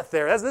death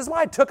there. This is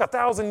why it took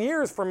 1,000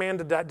 years for man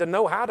to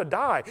know how to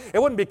die. It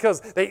wasn't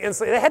because they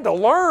had to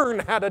learn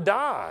how to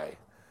die.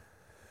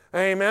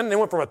 Amen. They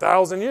went from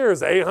 1,000 years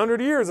to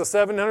 800 years to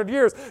 700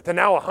 years to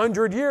now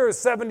 100 years,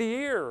 70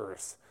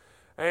 years.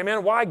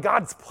 Amen. Why?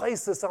 God's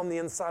placed this on the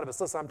inside of us.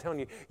 Listen, I'm telling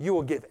you, you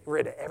will get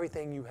rid of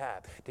everything you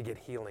have to get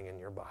healing in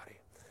your body.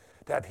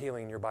 To have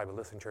healing in your body. But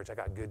listen, church, I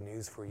got good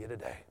news for you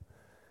today.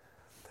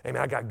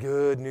 Amen. I got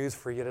good news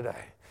for you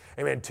today.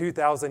 Amen.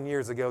 2,000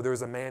 years ago, there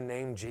was a man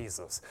named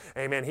Jesus.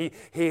 Amen.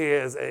 He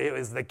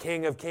is the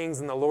King of Kings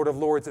and the Lord of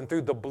Lords. And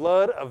through the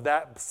blood of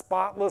that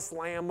spotless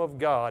Lamb of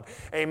God,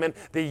 amen,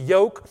 the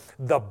yoke,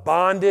 the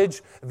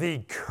bondage,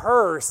 the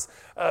curse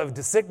of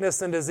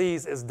sickness and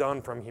disease is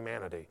done from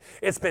humanity.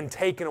 It's been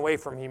taken away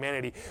from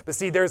humanity. But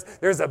see,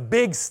 there's a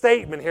big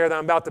statement here that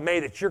I'm about to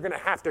make that you're going to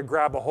have to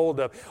grab a hold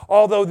of.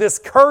 Although this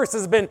curse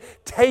has been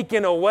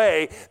taken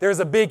away, there's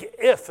a big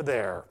if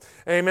there.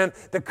 Amen.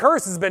 The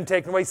curse has been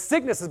taken away.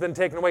 Sickness has been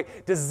taken away.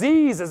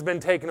 Disease has been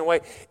taken away.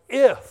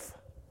 If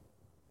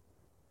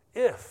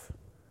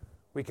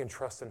we can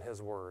trust in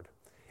His Word.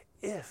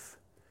 If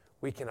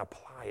we can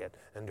apply it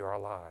into our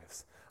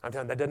lives. I'm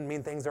telling you, that doesn't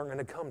mean things aren't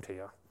going to come to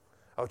you.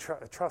 Oh,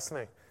 trust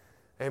me.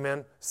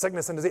 Amen.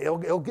 Sickness and disease,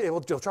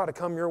 it'll try to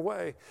come your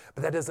way.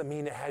 But that doesn't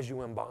mean it has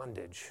you in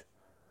bondage.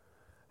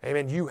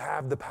 Amen. You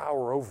have the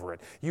power over it.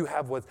 You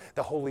have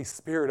the Holy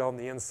Spirit on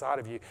the inside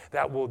of you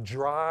that will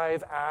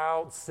drive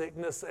out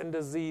sickness and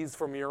disease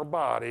from your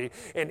body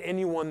and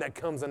anyone that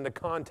comes into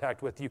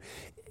contact with you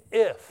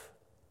if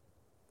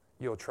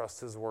you'll trust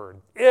His Word.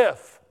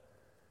 If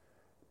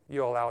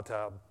you'll allow it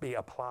to be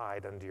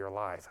applied into your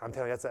life. I'm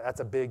telling you, that's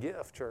a big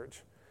if,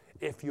 church.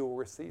 If you'll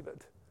receive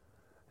it.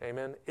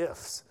 Amen.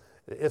 Ifs.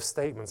 The if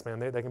statements, man,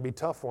 they can be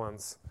tough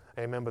ones.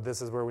 Amen. But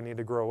this is where we need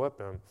to grow up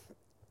in.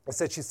 It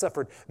said she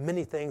suffered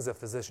many things of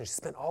physician. She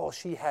spent all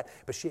she had,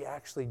 but she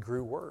actually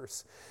grew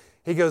worse.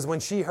 He goes, when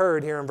she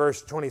heard, here in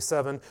verse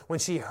 27, when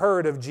she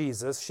heard of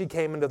Jesus, she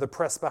came into the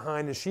press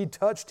behind and she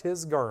touched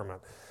His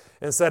garment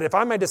and said, if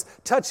I may just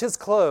touch His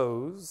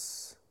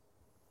clothes,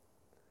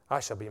 I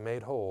shall be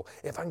made whole.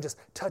 If I can just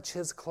touch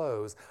His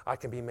clothes, I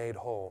can be made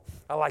whole.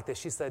 I like this.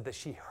 She said that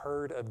she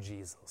heard of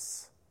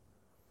Jesus.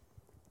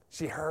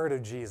 She heard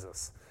of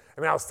Jesus.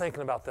 I mean, I was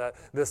thinking about that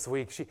this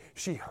week.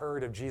 She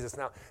heard of Jesus.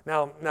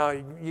 Now,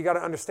 you got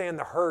to understand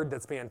the heard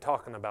that's being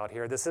talking about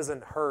here. This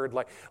isn't heard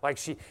like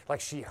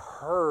she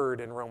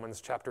heard in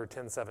Romans chapter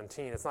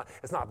 10:17.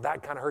 It's not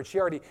that kind of heard. She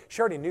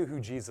already knew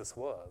who Jesus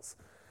was.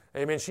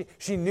 Amen.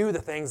 She knew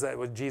the things that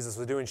what Jesus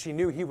was doing. She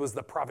knew He was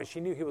the prophet. She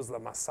knew He was the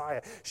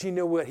Messiah. She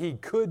knew what He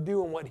could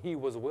do and what He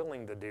was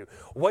willing to do.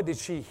 What did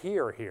she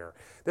hear here?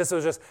 This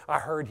was just, I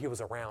heard He was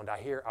around. I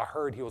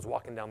heard He was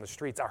walking down the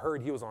streets. I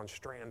heard He was on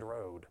Strand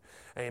Road.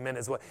 Amen,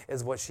 is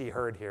what she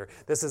heard here.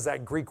 This is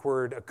that Greek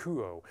word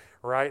akuo,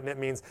 right? And it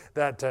means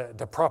that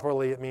to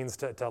properly, it means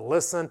to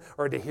listen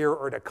or to hear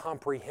or to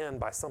comprehend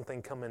by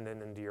something coming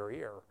into your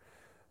ear.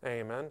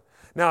 Amen.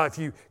 Now, if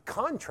you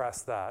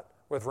contrast that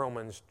with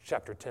Romans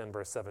chapter 10,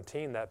 verse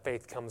 17, that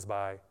faith comes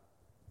by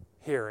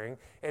hearing,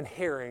 and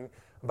hearing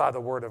by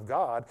the word of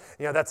God.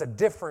 You know, that's a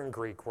different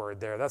Greek word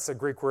there. That's the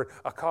Greek word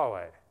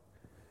akawe.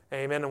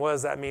 Amen. And what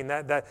does that mean?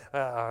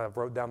 I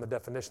wrote down the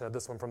definition of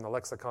this one from the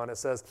lexicon. It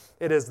says,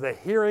 it is the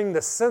hearing,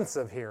 the sense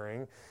of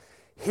hearing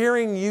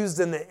used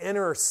in the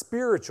inner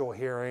spiritual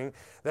hearing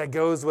that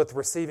goes with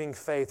receiving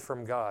faith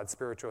from God,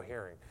 spiritual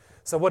hearing.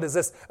 So what does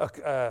this,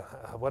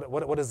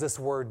 what does this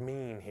word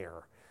mean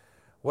here?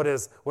 What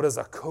does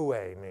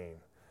akouē mean?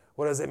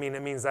 What does it mean?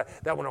 It means that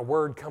when a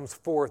word comes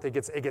forth, it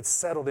gets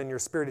settled in your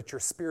spirit. It's your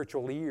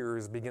spiritual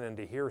ears beginning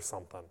to hear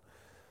something.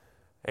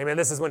 Amen.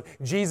 This is when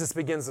Jesus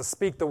begins to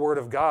speak the word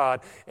of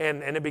God,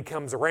 and it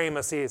becomes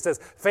rhema. See, it says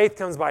faith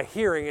comes by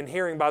hearing, and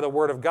hearing by the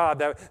word of God,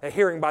 that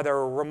hearing by the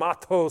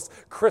rhematos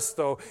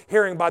Christo,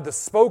 hearing by the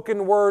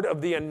spoken word of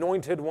the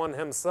anointed one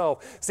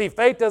Himself. See,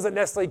 faith doesn't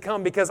necessarily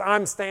come because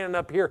I'm standing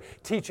up here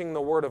teaching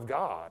the word of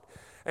God.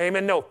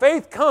 Amen. No,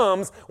 faith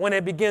comes when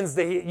it begins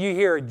you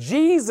hear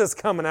Jesus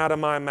coming out of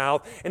my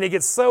mouth and it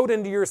gets sowed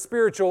into your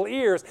spiritual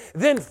ears.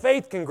 Then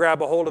faith can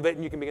grab a hold of it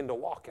and you can begin to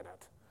walk in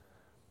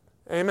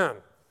it. Amen.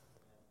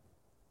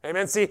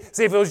 Amen. See, if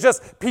it was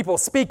just people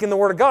speaking the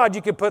word of God,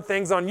 you could put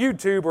things on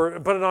YouTube or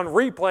put it on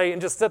replay and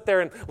just sit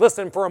there and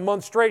listen for a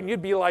month straight and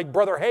you'd be like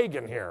Brother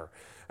Hagin here.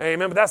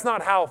 Amen. But that's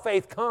not how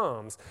faith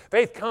comes.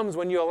 Faith comes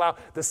when you allow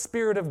the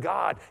Spirit of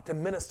God to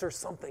minister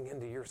something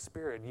into your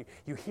spirit.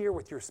 You hear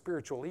with your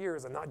spiritual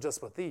ears and not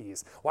just with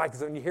these. Why?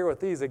 Because when you hear with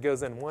these, it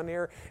goes in one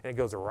ear and it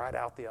goes right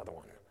out the other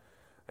one.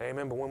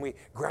 Amen. But when we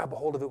grab a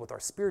hold of it with our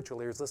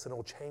spiritual ears, listen, it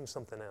will change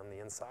something on the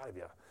inside of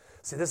you.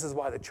 See, this is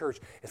why the church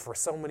is for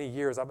so many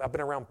years. I've been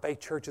around faith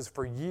churches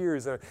for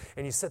years, and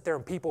you sit there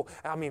and people,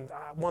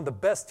 one of the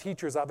best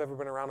teachers I've ever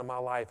been around in my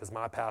life is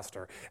my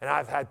pastor. And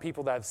I've had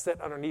people that have sat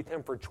underneath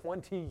him for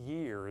 20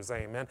 years,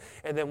 amen.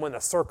 And then when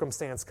the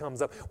circumstance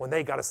comes up, when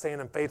they got to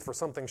stand in faith for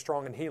something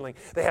strong and healing,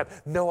 they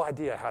have no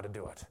idea how to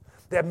do it.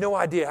 They have no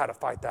idea how to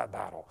fight that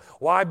battle.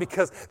 Why?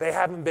 Because they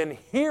haven't been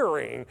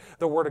hearing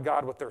the Word of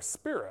God with their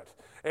spirit.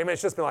 Amen.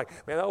 It's just been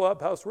like, man, I love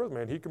Pastor Ruth,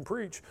 man. He can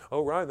preach.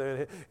 Oh, right.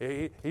 Then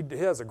he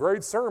has a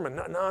great sermon.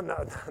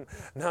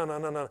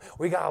 No.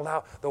 We got to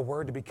allow the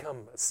Word to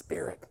become a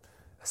spirit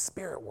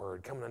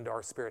word coming into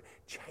our spirit,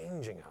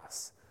 changing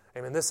us.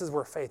 Amen. This is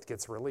where faith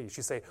gets released.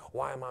 You say,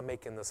 why am I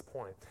making this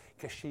point?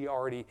 Because she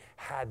already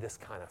had this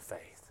kind of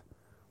faith.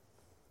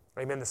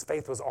 Amen. This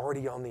faith was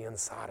already on the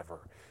inside of her.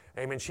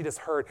 Amen. She just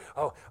heard,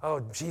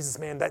 oh, Jesus,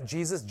 man, that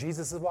Jesus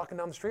is walking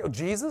down the street. Oh,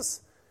 Jesus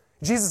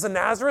of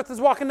Nazareth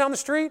is walking down the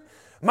street.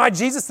 My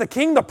Jesus, the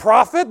King, the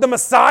prophet, the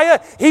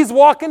Messiah, he's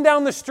walking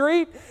down the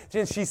street.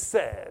 And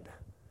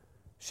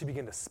she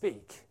began to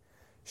speak.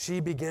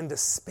 She began to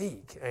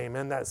speak.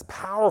 Amen. That's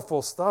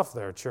powerful stuff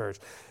there, church.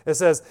 It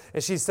says,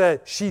 and she said,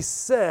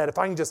 if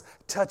I can just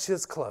touch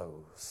his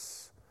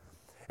clothes.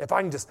 If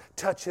I can just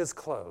touch his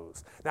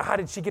clothes. Now, how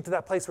did she get to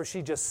that place where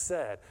she just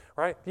said,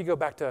 right? If you go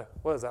back to,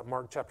 what is that,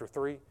 Mark chapter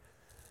 3?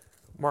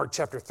 Mark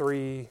chapter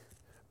 3,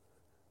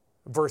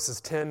 verses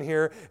 10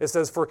 here. It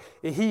says, for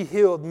he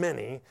healed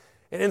many,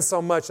 and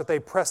insomuch that they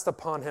pressed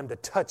upon him to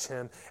touch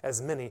him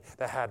as many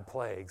that had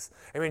plagues.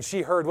 I mean,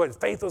 she heard what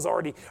faith was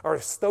already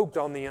stoked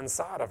on the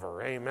inside of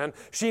her. Amen.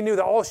 She knew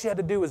that all she had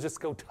to do was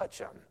just go touch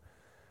him.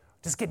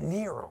 Just get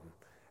near him.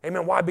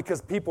 Amen. Why?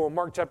 Because people in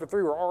Mark chapter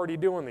 3 were already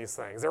doing these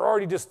things. They're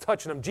already just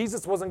touching him.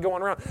 Jesus wasn't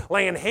going around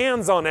laying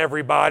hands on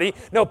everybody.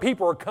 No,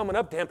 people were coming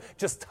up to him,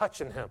 just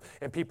touching him,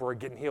 and people were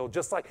getting healed.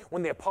 Just like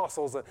when the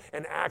apostles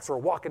in Acts were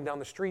walking down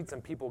the streets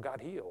and people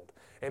got healed.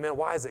 Amen.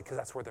 Why is it? Because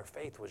that's where their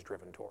faith was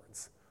driven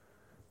towards.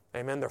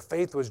 Amen. Their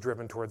faith was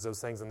driven towards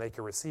those things and they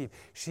could receive.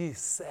 She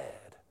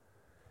said,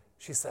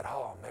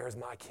 oh, there's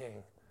my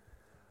King.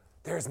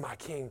 There's my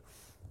King.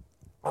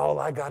 All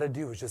I got to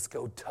do is just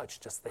go touch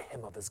just the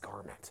hem of his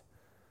garment.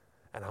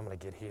 And I'm going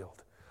to get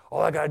healed.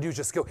 All I got to do is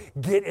just go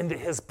get into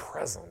his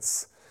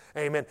presence.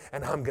 Amen.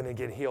 And I'm going to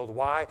get healed.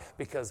 Why?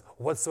 Because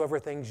whatsoever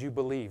things you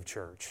believe,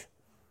 church,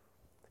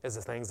 is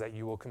the things that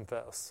you will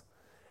confess.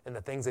 And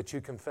the things that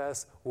you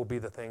confess will be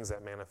the things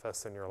that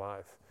manifest in your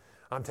life.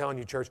 I'm telling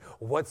you, church,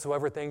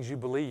 whatsoever things you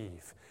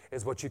believe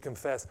is what you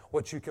confess.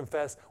 What you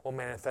confess will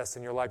manifest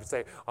in your life. You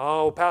say,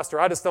 oh, Pastor,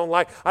 I just don't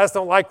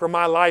like where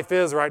my life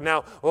is right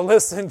now. Well,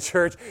 listen,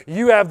 church,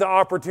 you have the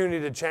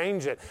opportunity to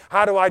change it.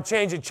 How do I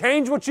change it?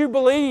 Change what you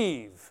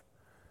believe.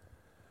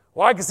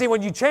 Well, I can see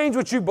when you change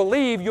what you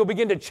believe, you'll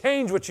begin to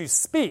change what you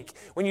speak.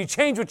 When you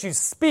change what you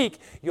speak,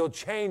 you'll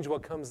change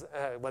what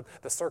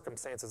the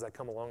circumstances that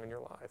come along in your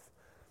life.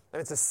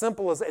 And it's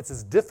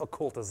as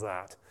difficult as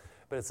that,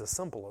 but it's as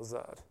simple as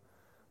that.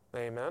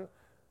 Amen?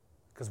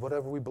 Because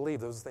whatever we believe,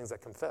 those are things that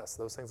confess.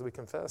 Those things that we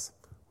confess,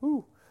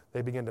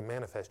 they begin to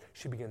manifest.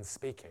 She begins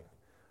speaking.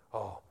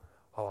 All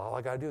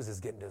I got to do is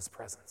just get into his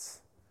presence,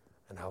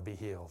 and I'll be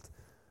healed.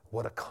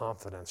 What a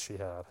confidence she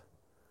had.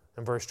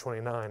 In verse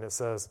 29, it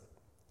says,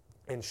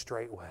 and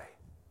straightway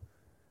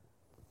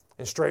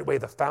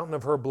the fountain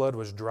of her blood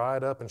was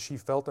dried up, and she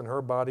felt in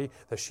her body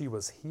that she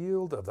was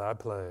healed of that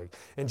plague.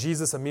 And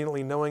Jesus,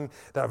 immediately knowing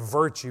that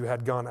virtue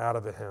had gone out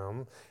of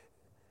him,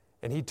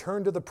 and he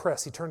turned to the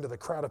press, he turned to the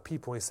crowd of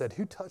people, and he said,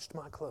 who touched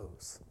my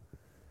clothes?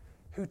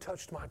 Who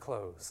touched my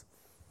clothes?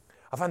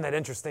 I find that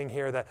interesting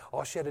here that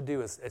all she had to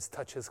do is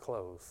touch his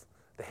clothes,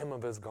 the hem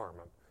of his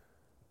garment.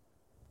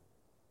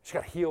 She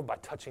got healed by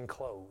touching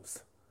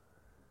clothes.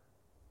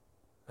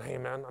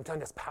 Amen. I'm telling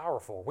you, that's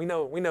powerful. We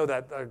know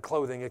that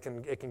clothing,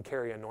 it can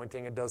carry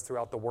anointing. It does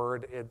throughout the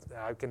Word.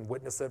 I can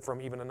witness it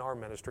from even in our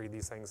ministry,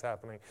 these things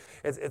happening.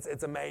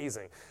 It's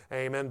amazing.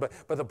 Amen. But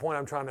the point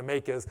I'm trying to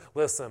make is,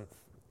 listen,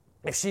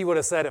 if she would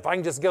have said, if I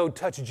can just go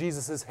touch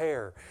Jesus'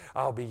 hair,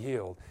 I'll be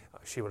healed,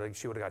 she would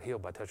have got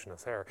healed by touching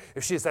his hair.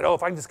 If she had said,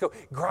 if I can just go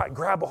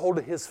grab a hold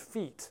of his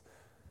feet,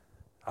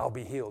 I'll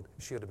be healed,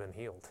 she would have been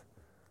healed.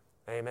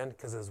 Amen?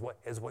 Because is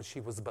what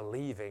she was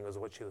believing, was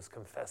what she was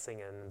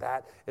confessing, and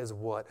that is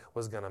what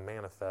was going to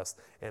manifest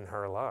in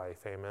her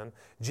life. Amen?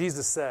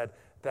 Jesus said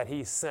that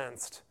he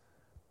sensed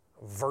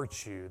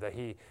virtue, that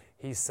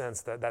he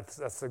sensed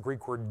that's the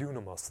Greek word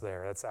dunamis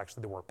there. That's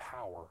actually the word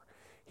power.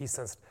 He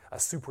sensed a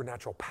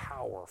supernatural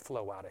power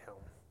flow out of him.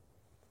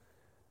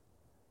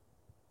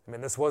 I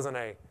mean, this wasn't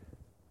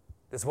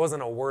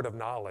a word of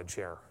knowledge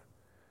here.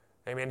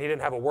 I mean, he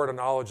didn't have a word of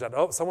knowledge that,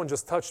 someone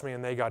just touched me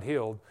and they got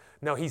healed.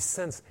 No, he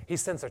sensed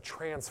a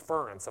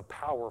transference of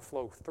power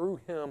flow through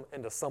him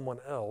into someone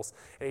else.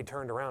 And he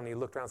turned around and he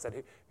looked around and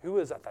said, who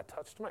is that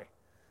touched me?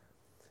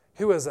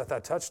 Who is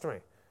that touched me?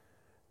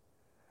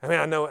 I mean,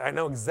 I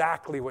know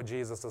exactly what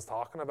Jesus is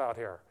talking about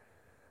here.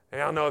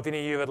 And I don't know if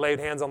any of you have laid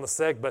hands on the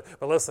sick, but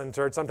listen,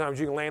 church, sometimes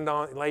you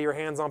can lay your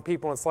hands on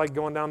people, and it's like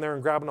going down there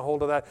and grabbing a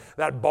hold of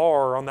that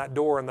bar on that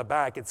door in the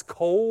back. It's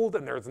cold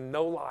and there's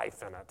no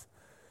life in it.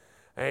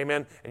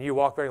 Amen. And you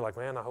walk there, you're like,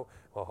 man,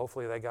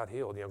 hopefully they got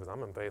healed, because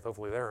I'm in faith.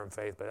 Hopefully they're in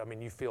faith. But I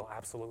mean, you feel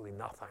absolutely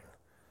nothing.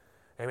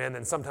 Amen.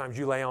 And sometimes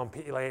you lay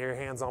your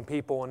hands on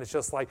people, and it's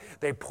just like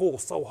they pull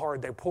so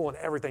hard, they pull on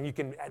everything. You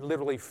can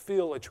literally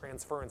feel a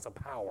transference of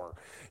power,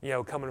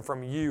 coming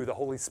from you, the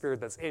Holy Spirit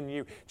that's in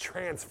you,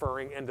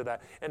 transferring into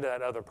that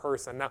other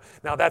person.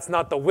 Now that's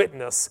not the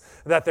witness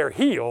that they're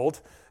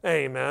healed.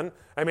 Amen.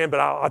 But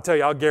I'll tell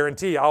you, I'll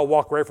guarantee you, I'll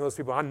walk away from those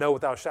people. I know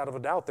without a shadow of a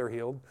doubt they're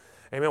healed.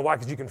 Amen. Why?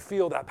 Because you can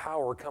feel that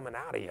power coming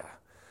out of you.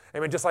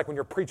 Amen. Just like when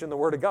you're preaching the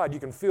Word of God, you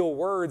can feel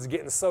words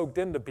getting soaked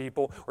into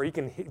people, or you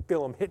can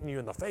feel them hitting you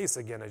in the face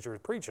again as you're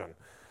preaching.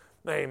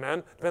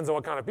 Amen. Depends on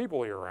what kind of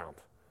people you're around.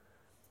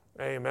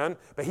 Amen.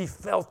 But he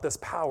felt this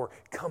power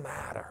come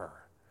out of her,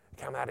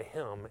 come out of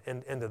him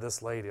and into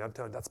this lady. I'm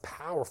telling you, that's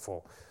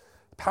powerful.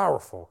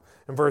 Powerful.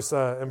 In verse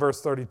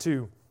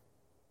 32,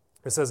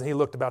 it says, and he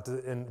looked about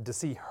to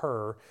see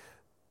her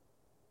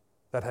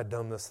that had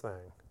done this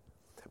thing.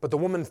 But the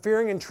woman,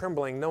 fearing and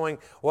trembling, knowing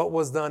what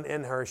was done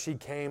in her, she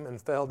came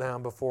and fell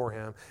down before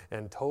him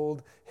and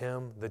told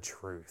him the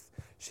truth.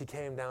 She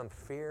came down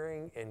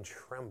fearing and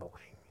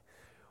trembling.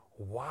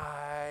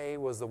 Why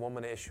was the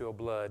woman issue of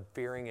blood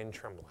fearing and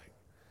trembling?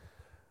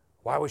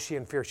 Why was she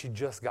in fear? She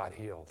just got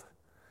healed.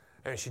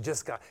 And she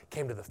just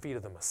came to the feet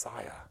of the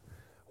Messiah.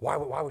 Why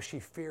was she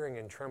fearing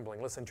and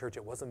trembling? Listen, church,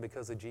 it wasn't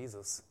because of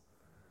Jesus.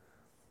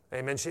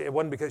 Amen. It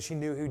wasn't because she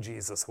knew who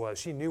Jesus was.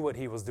 She knew what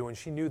he was doing.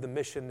 She knew the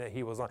mission that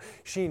he was on.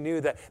 She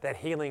knew that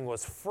healing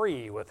was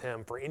free with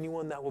him for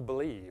anyone that would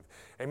believe.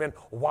 Amen.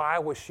 Why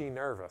was she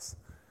nervous?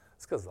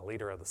 It's because the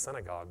leader of the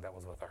synagogue that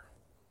was with her.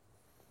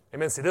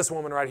 Amen. See, this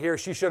woman right here,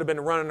 she should have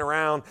been running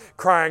around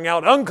crying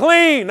out,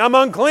 unclean, I'm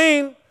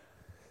unclean.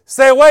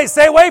 Stay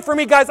away from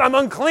me, guys. I'm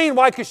unclean.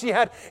 Why? Because she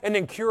had an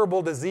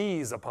incurable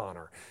disease upon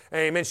her.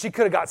 Amen. She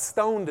could have got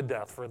stoned to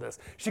death for this.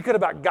 She could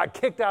have got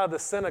kicked out of the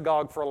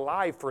synagogue for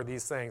life for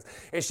these things.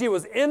 And she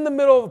was in the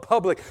middle of the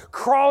public,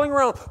 crawling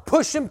around,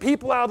 pushing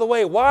people out of the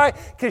way. Why?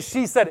 Because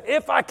she said,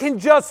 if I can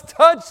just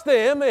touch the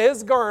hem of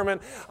his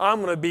garment, I'm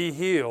going to be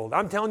healed.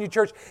 I'm telling you,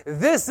 church,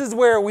 this is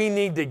where we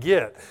need to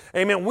get.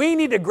 Amen. We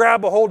need to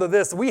grab a hold of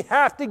this. We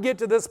have to get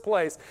to this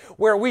place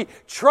where we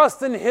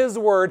trust in his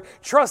word,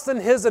 trust in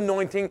his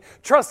anointing,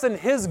 trust in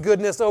his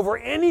goodness over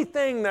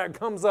anything that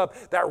comes up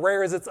that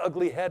rears its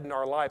ugly head in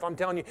our life. I'm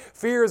telling you,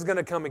 fear is going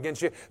to come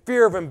against you.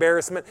 Fear of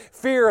embarrassment,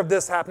 fear of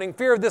this happening,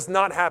 fear of this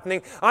not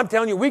happening. I'm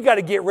telling you, we got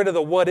to get rid of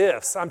the what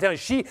ifs. I'm telling you,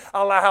 she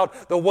allowed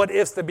the what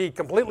ifs to be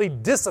completely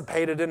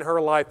dissipated in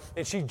her life,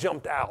 and she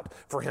jumped out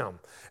for him.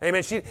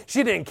 Amen. She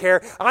didn't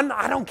care.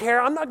 I don't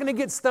care. I'm not going to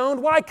get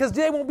stoned. Why? Because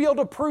they won't be able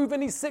to prove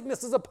any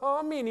sicknesses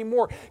upon me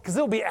anymore, because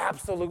it'll be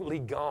absolutely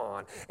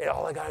gone. And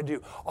all I got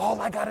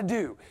to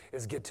do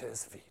is get to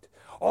his feet.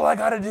 All I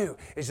got to do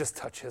is just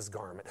touch his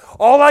garment.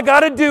 All I got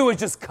to do is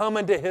just come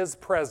into his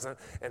presence,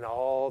 and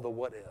all the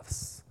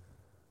what-ifs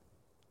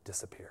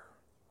disappear.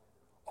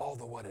 All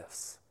the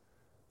what-ifs,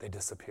 they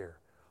disappear.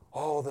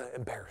 All the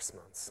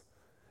embarrassments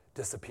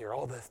disappear.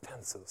 All the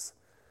offenses,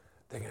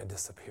 they're going to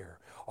disappear.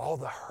 All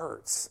the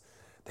hurts,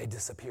 they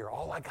disappear.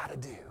 All I got to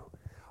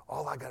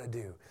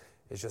do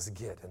is just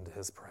get into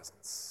his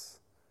presence.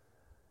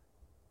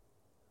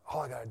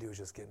 All I got to do is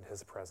just get into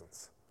his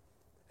presence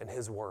and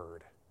his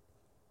word.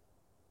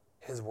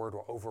 His word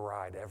will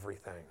override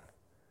everything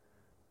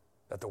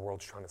that the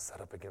world's trying to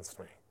set up against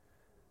me.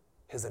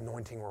 His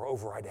anointing will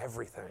override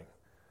everything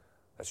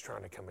that's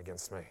trying to come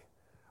against me.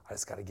 I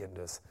just got to get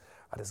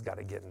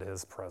into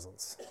his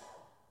presence.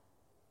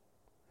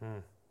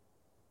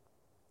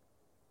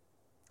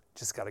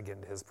 Just got to get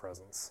into his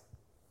presence.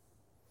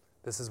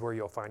 This is where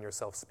you'll find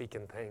yourself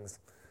speaking things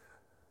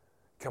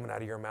coming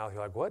out of your mouth.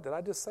 You're like, what? Did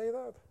I just say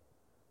that?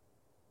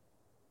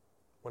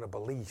 When a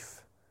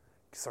belief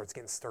starts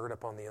getting stirred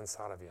up on the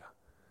inside of you.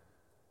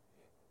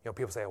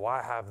 People say, well,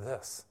 I have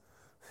this.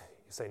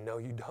 You say, no,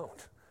 you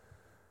don't.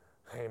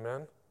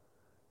 Amen.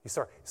 You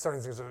start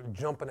things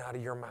jumping out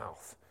of your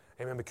mouth.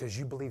 Amen. Because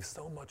you believe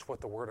so much what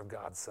the Word of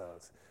God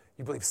says.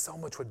 You believe so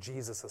much what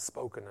Jesus has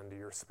spoken into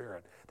your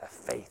spirit that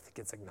faith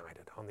gets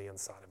ignited on the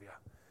inside of you.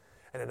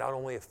 And it not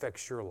only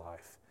affects your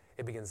life,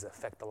 it begins to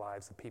affect the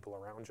lives of people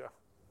around you. It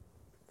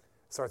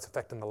starts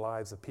affecting the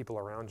lives of people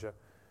around you.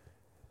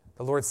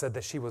 The Lord said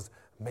that she was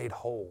made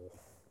whole.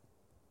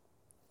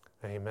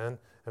 Amen.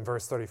 In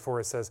verse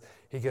 34 it says,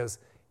 he goes,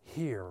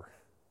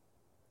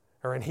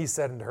 and he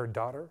said unto her,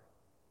 daughter,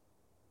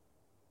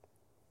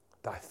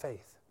 thy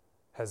faith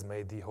has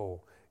made thee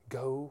whole.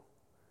 Go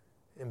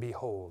and be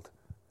whole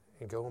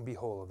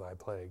of thy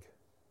plague.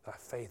 Thy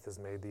faith has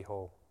made thee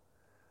whole.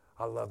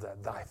 I love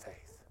that, thy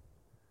faith.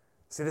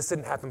 See, this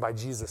didn't happen by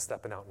Jesus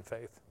stepping out in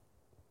faith.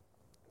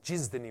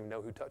 Jesus didn't even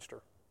know who touched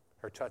her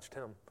or touched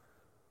him.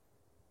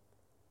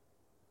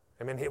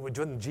 Amen. It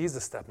wasn't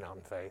Jesus stepping out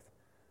in faith.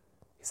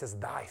 He says,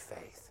 thy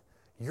faith.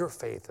 Your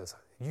faith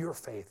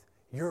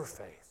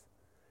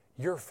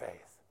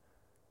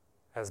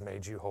has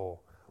made you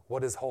whole.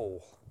 What is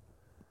whole?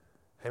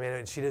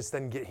 Amen. She just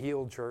didn't get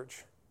healed,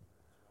 church.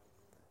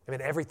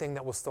 Everything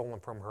that was stolen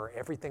from her,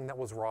 everything that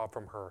was robbed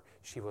from her,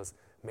 she was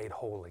made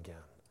whole again.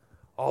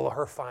 All of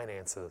her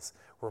finances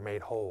were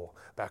made whole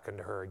back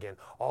into her again.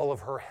 All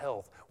of her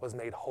health was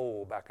made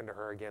whole back into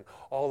her again.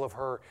 All of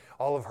her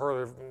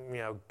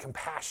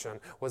compassion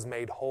was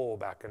made whole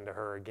back into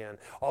her again.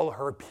 All of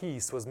her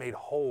peace was made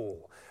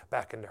whole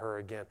back into her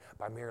again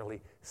by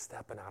merely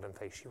stepping out in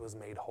faith. She was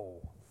made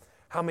whole.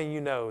 How many of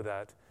you know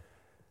that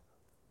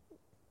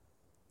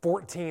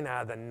 14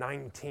 out of the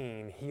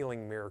 19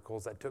 healing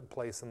miracles that took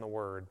place in the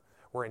Word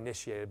were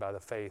initiated by the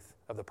faith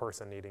of the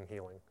person needing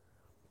healing?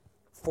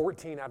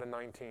 14 out of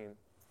 19.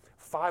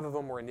 5 of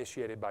them were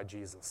initiated by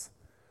Jesus.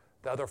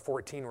 The other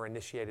 14 were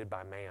initiated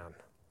by man.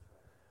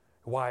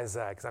 Why is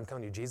that? Because I'm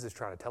telling you, Jesus is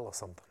trying to tell us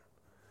something.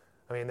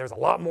 I mean, there's a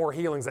lot more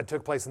healings that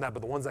took place in that,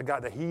 but the ones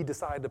that he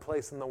decided to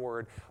place in the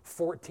Word,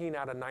 14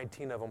 out of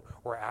 19 of them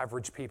were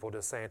average people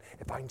just saying,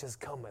 if I can just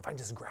come, if I can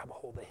just grab a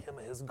hold of him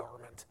of his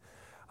garment,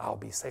 I'll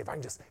be saved. If I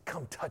can just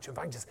come touch him, if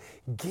I can just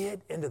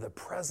get into the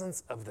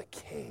presence of the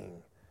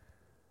King,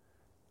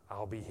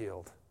 I'll be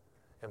healed.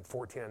 And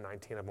 14 and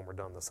 19 of them were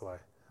done this way. I'm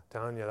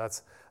telling you,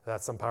 that's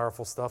some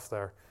powerful stuff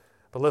there.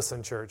 But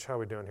listen, church, how are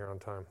we doing here on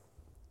time?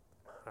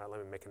 All right,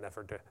 let me make an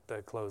effort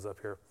to close up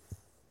here.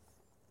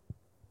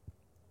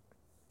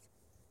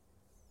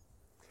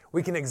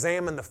 We can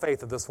examine the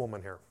faith of this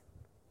woman here.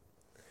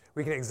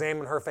 We can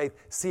examine her faith,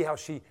 see how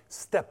she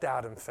stepped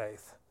out in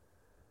faith.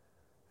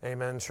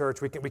 Amen, church.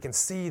 We can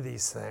see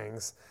these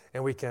things,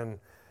 and we can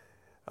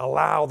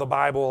allow the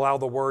Bible, allow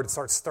the Word to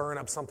start stirring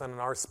up something in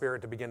our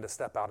spirit to begin to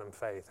step out in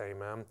faith.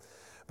 Amen.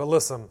 But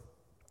listen,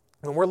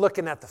 when we're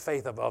looking at the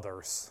faith of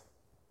others,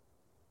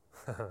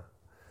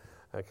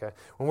 okay,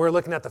 when we're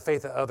looking at the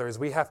faith of others,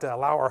 we have to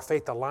allow our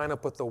faith to line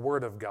up with the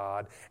Word of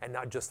God and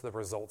not just the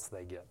results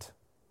they get.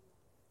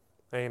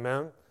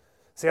 Amen.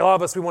 See, a lot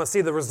of us, we want to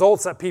see the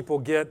results that people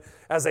get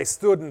as they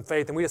stood in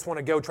faith, and we just want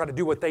to go try to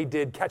do what they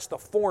did, catch the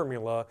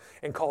formula,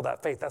 and call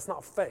that faith. That's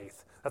not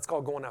faith. That's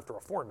called going after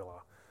a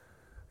formula.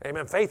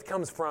 Amen. Faith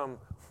comes from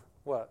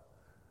what?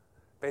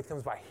 Faith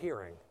comes by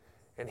hearing,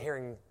 and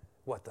hearing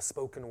what? The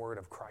spoken word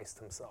of Christ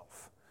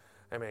himself.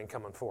 Amen.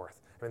 Coming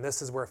forth. I mean,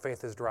 this is where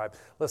faith is derived.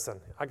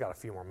 Listen, I got a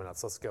few more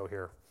minutes. Let's go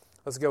here.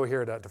 Let's go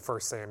here to 1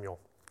 Samuel.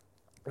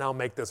 And I'll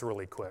make this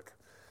really quick.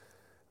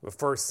 But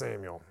 1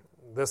 Samuel.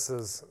 This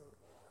is,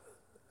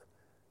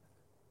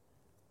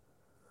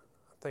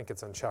 I think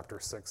it's in chapter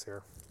 6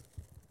 here.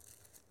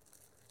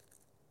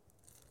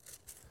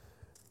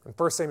 In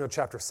 1 Samuel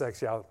chapter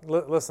 6,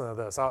 listen to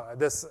this.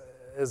 This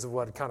is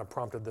what kind of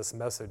prompted this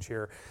message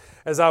here.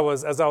 As I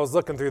was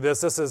looking through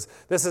this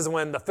is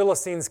when the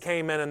Philistines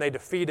came in and they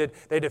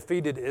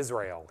defeated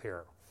Israel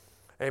here.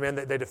 Amen.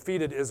 They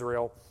defeated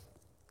Israel.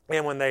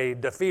 And when they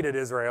defeated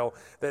Israel,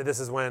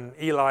 this is when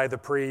Eli the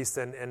priest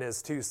and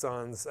his 2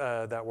 sons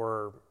that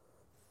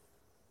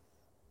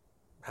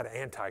had an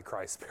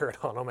antichrist spirit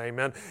on them,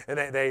 amen. And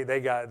they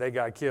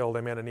got killed,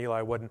 amen. And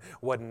Eli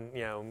wasn't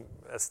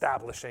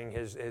establishing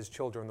his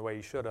children the way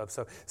he should have.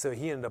 So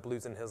he ended up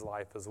losing his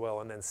life as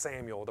well. And then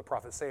Samuel, the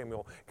prophet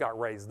Samuel, got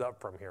raised up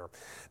from here.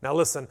 Now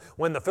listen,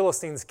 when the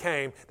Philistines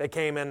came, they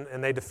came in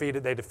and they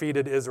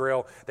defeated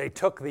Israel. They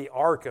took the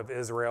ark of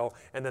Israel,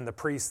 and then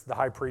the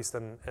high priest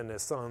and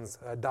his sons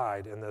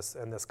died in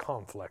this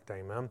conflict,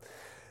 amen.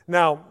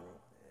 Now,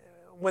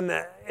 when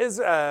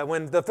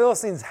the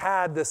Philistines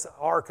had this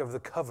Ark of the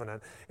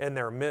Covenant in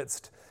their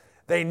midst,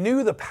 they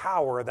knew the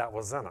power that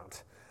was in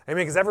it. I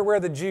mean, because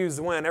everywhere the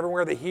Jews went,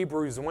 everywhere the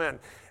Hebrews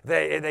went,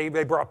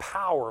 they brought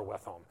power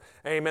with them.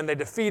 Amen. They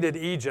defeated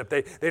Egypt.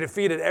 They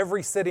defeated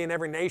every city and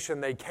every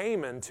nation they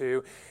came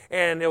into,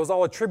 and it was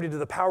all attributed to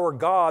the power of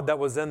God that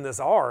was in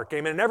this ark.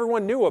 Amen. And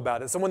everyone knew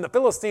about it. So when the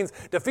Philistines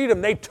defeated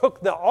them, they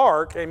took the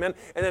ark, amen,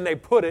 and then they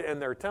put it in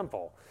their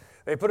temple.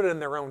 They put it in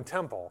their own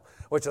temple,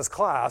 which is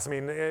class. I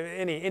mean,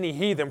 any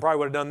heathen probably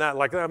would have done that.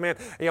 Like, oh, man,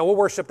 we'll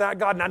worship that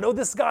God. And I know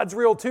this God's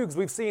real too, because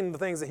we've seen the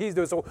things that he's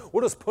doing. So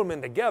we'll just put them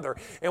in together.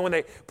 And when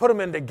they put them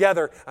in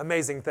together,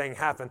 amazing thing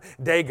happened.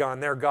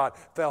 Dagon, their God,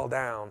 fell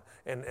down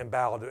and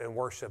bowed and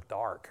worshiped the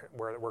ark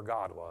where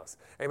God was.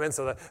 Amen.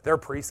 So their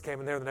priest came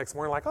in there the next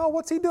morning like, oh,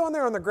 what's he doing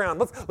there on the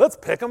ground? Let's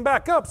pick him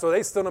back up. So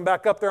they stood him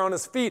back up there on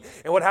his feet.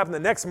 And what happened the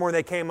next morning,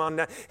 they came on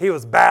down. He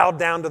was bowed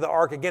down to the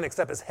ark again,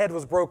 except his head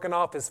was broken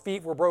off, his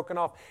feet were broken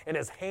off, and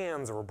his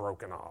hands were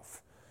broken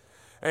off.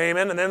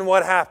 Amen. And then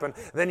what happened?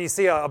 Then you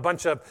see a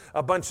bunch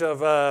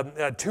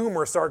of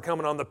tumors start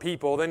coming on the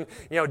people. Then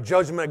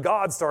judgment of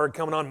God started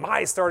coming on.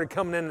 Mice started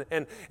coming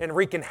in and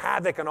wreaking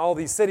havoc on all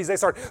these cities. They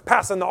start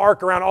passing the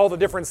ark around all the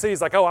different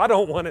cities. Like, oh, I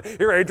don't want it.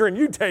 Here, Adrian,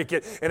 you take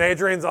it. And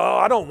Adrian's, oh,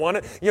 I don't want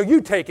it.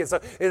 You take it. So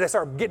they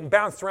start getting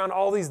bounced around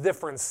all these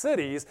different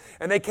cities.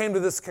 And they came to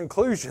this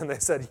conclusion. They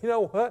said, you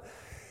know what?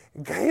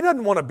 He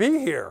doesn't want to be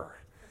here.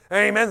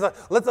 Amen. So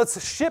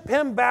let's ship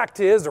him back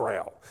to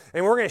Israel.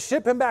 And we're going to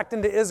ship him back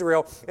into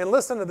Israel. And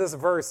listen to this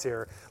verse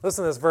here.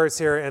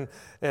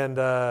 And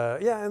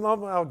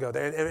I'll go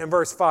there. In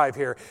verse 5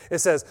 here, it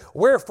says,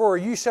 "Wherefore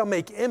you shall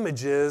make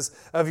images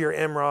of your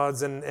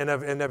emerods and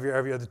of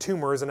the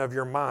tumors and of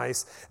your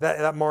mice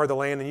that mar the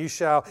land, and you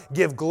shall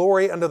give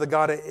glory unto the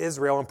God of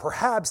Israel, and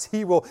perhaps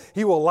he will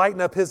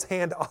lighten up his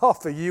hand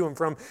off of you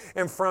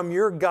and from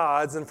your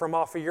gods and from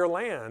off of your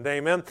land."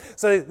 Amen.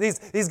 So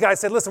these guys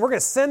said, listen, we're going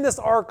to send this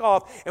ark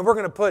off, and we're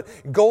going to put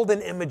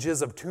golden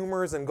images of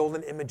tumors and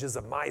golden images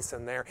of mice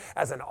in there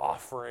as an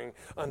offering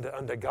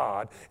unto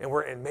God,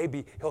 and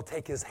maybe he'll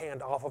take his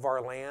hand off of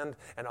our land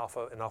and off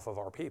of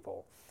our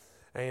people.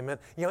 Amen.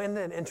 Isn't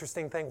that an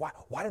interesting thing?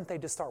 Why didn't they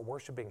just start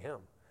worshiping him?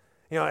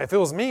 If it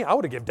was me, I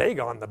would have given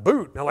Dagon the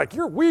boot. Like,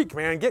 you're weak,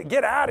 man.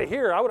 Get out of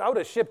here. I would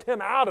have shipped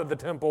him out of the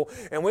temple,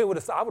 and I would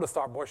have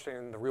started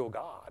worshiping the real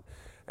God.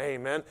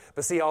 Amen.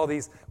 But see, all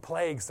these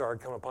plagues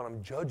started coming upon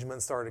them.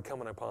 Judgment started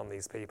coming upon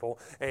these people.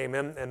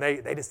 Amen. And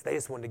they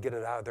just wanted to get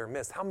it out of their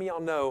midst. How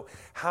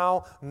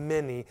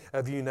many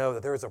of you know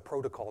that there is a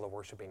protocol to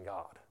worshiping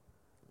God?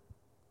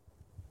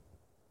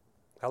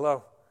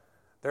 Hello?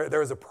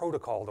 There is a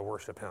protocol to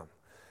worship him.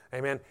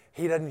 Amen.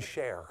 He doesn't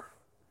share.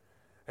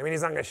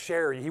 He's not going to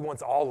share you. He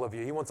wants all of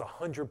you. He wants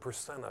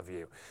 100% of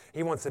you.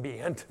 He wants to be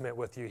intimate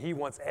with you. He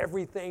wants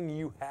everything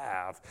you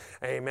have.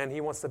 Amen. He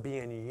wants to be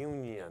in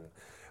union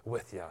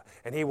with you.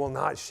 And he will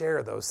not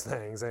share those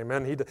things.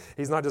 Amen.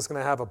 He's not just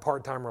going to have a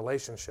part-time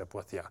relationship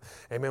with you.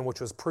 Amen. Which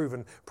was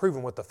proven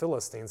with the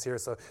Philistines here.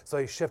 So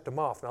he shipped them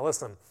off. Now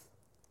listen,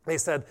 they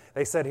said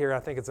here, I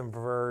think it's in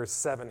verse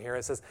 7 here,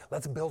 it says,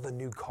 let's build a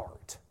new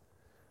cart.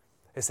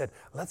 They said,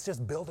 let's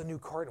just build a new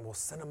cart and we'll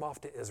send them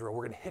off to Israel.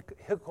 We're going to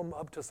hook them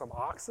up to some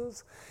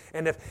oxes.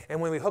 And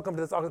when we hook them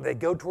to this ox, they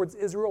go towards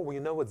Israel. We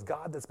know it's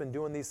God that's been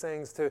doing these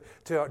things to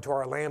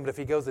our land. But if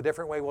he goes a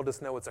different way, we'll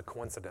just know it's a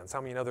coincidence. How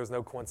many know there's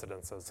no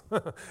coincidences?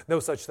 No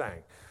such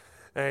thing.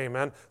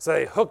 Amen. So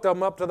they hooked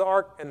them up to the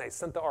ark and they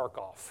sent the ark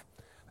off.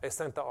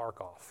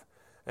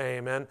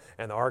 Amen.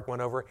 And the ark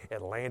went over.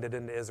 It landed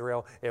into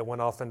Israel. It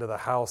went off into the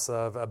house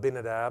of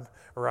Abinadab,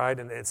 right?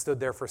 And it stood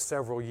there for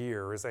several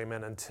years.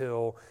 Amen.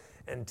 Until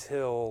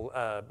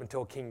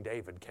King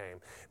David came.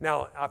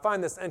 Now, I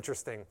find this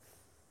interesting.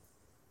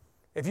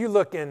 If you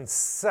look in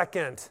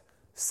 2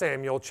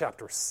 Samuel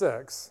chapter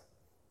 6,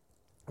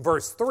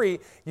 verse 3,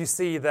 you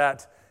see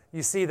that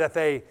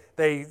they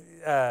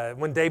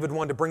when David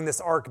wanted to bring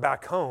this ark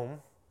back home,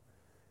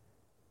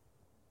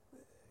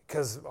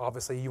 because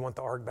obviously you want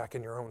the ark back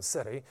in your own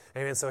city.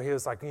 And so he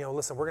was like,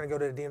 listen, we're going to go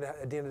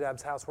to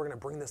Abinadab's house. We're going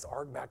to bring this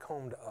ark back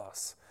home to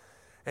us.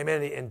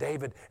 Amen. And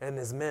David and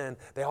his men,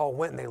 they all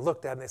went and they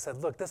looked at it and they said,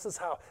 look, this is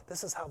how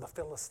the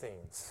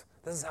Philistines,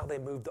 this is how they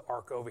moved the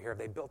ark over here.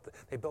 They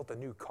built a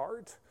new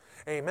cart.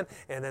 Amen.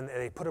 And then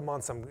they put them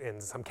on some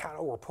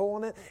cattle were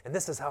pulling it, and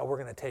this is how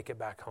we're going to take it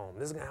back home.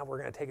 This is how we're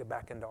going to take it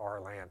back into our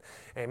land.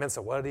 Amen.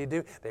 So what did he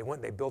do? They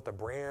went and they built a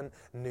brand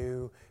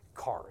new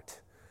cart.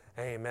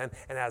 Amen.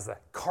 And as the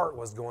cart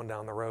was going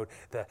down the road,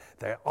 the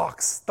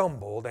ox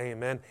stumbled,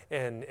 amen,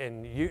 and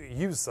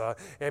Uzzah,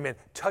 amen,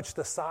 touched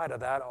the side of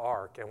that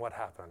ark. And what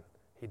happened?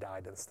 He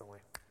died instantly.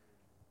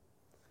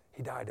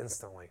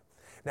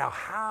 Now,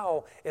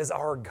 how is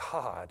our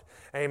God,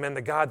 amen,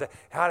 the God that,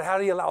 how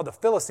do you allow the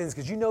Philistines,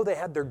 because they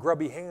had their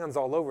grubby hands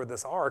all over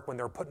this ark when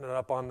they were putting it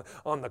up on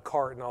the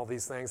cart and all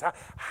these things.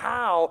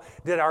 How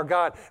did our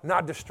God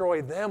not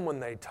destroy them when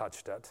they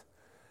touched it?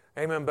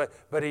 Amen.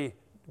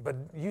 But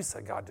you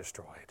said God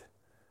destroyed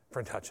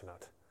for touching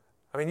it.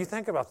 You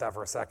think about that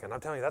for a second.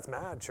 I'm telling you, that's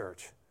mad,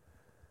 church.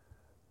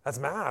 That's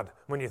mad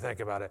when you think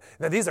about it.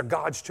 Now, these are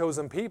God's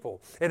chosen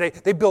people. And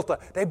they built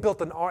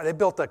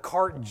a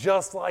cart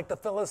just like the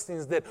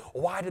Philistines did.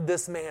 Why did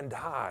this man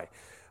die?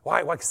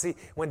 Why? See,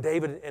 when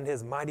David and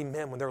his mighty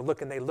men, when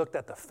they looked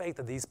at the faith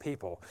of these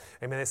people.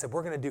 Amen. They said,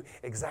 we're going to do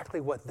exactly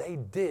what they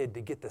did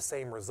to get the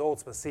same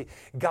results. But see,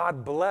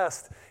 God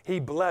He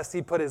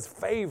put his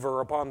favor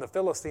upon the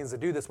Philistines to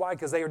do this. Why?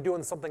 Because they were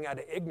doing something out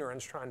of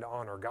ignorance, trying to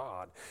honor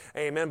God.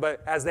 Amen.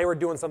 But as they were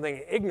doing something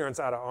in ignorance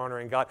out of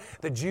honoring God,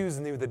 the Jews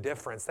knew the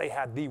difference. They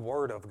had the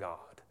Word of God.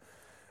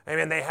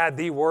 Amen. They had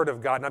the Word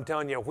of God. And I'm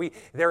telling you,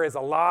 there is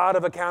a lot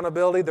of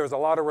accountability. There's a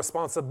lot of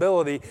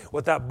responsibility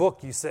with that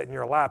book you sit in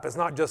your lap. It's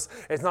not just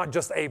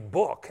a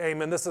book.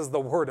 Amen. This is the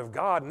Word of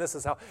God, and this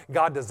is how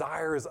God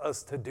desires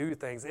us to do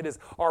things. It is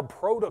our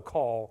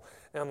protocol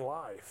in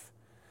life.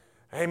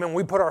 Amen.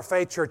 We put our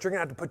faith, church, you're going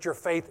to have to put your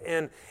faith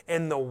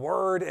in the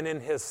Word and in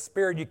His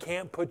Spirit. You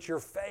can't put your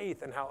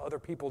faith in how other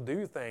people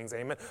do things.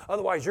 Amen.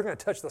 Otherwise, you're going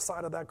to touch the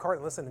side of that cart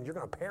and listen, and you're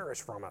going to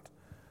perish from it.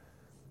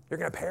 You're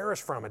going to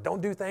perish from it.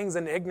 Don't do things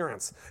in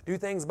ignorance. Do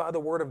things by the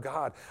Word of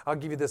God. I'll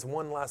give you this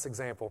one last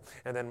example,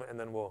 and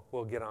then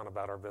we'll get on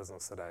about our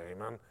business today.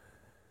 Amen.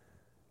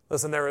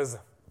 Listen, there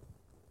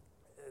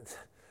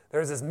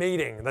There's this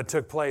meeting that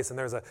took place, and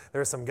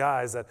there's some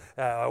guys that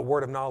a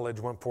word of knowledge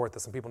went forth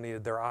that some people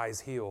needed their eyes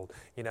healed.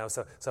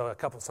 So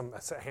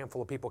a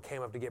handful of people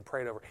came up to get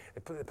prayed over.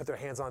 They put their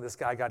hands on this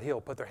guy, got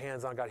healed. Put their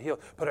hands on, got healed.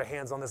 Put their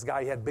hands on this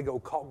guy. He had big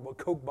old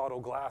Coke bottle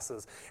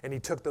glasses, and he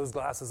took those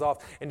glasses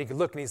off, and he could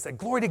look, and he said,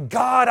 "Glory to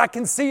God! I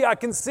can see! I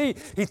can see!"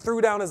 He threw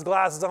down his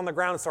glasses on the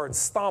ground and started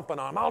stomping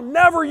on them. "I'll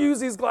never use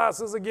these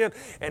glasses again!"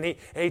 And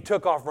he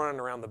took off running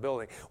around the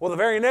building. Well, the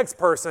very next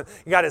person,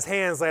 he got his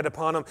hands laid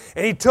upon him,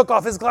 and he took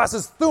off his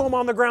glasses, threw them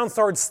on the ground,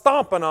 started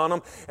stomping on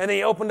them, and then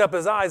he opened up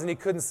his eyes and he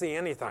couldn't see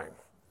anything.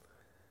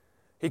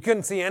 He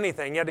couldn't see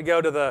anything. He had to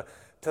go to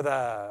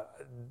the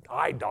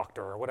eye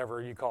doctor, or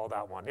whatever you call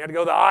that one. He had to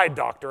go to the eye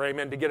doctor,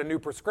 amen, to get a new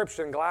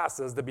prescription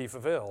glasses to be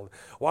fulfilled.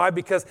 Why?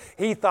 Because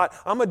he thought,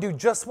 I'm going to do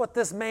just what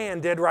this man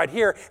did right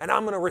here, and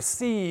I'm going to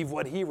receive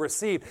what he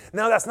received.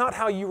 Now, that's not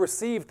how you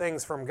receive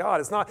things from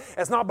God. It's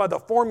not by the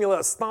formula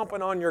of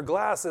stomping on your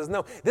glasses.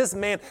 No, this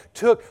man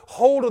took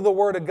hold of the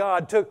Word of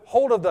God, took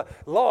hold of the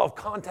law of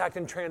contact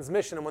and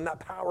transmission, and when that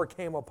power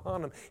came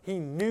upon him, he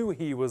knew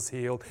he was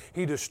healed.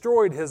 He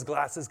destroyed his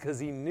glasses because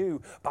he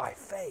knew by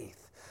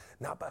faith.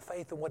 Not by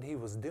faith in what he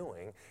was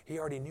doing. He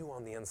already knew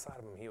on the inside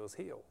of him he was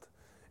healed.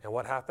 And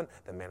what happened?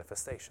 The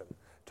manifestation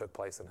took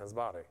place in his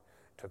body,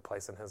 took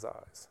place in his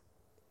eyes.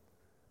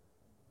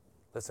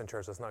 Listen,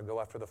 church, let's not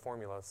go after the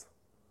formulas.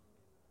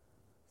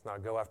 Let's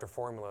not go after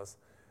formulas.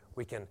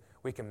 We can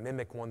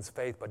mimic one's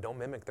faith, but don't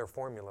mimic their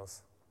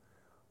formulas.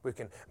 We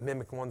can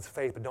mimic one's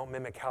faith, but don't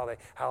mimic how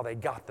they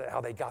got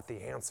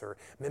the answer.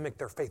 Mimic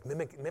their faith.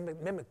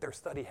 Mimic their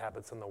study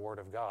habits in the Word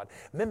of God.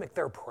 Mimic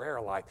their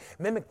prayer life.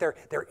 Mimic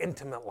their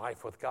intimate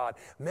life with God.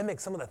 Mimic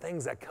some of the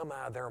things that come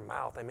out of their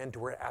mouth, amen, to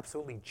where it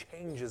absolutely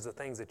changes the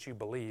things that you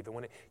believe. And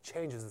when it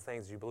changes the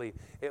things you believe,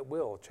 it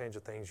will change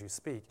the things you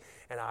speak.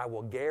 And I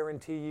will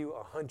guarantee you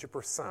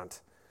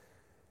 100%,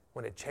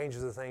 when it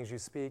changes the things you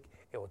speak,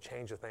 it will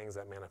change the things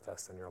that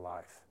manifest in your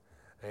life.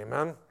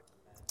 Amen?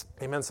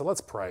 Amen. So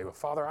let's pray.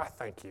 Father, I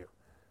thank you.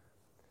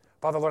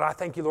 Father, Lord, I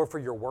thank you, Lord, for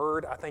your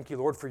word. I thank you,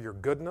 Lord, for your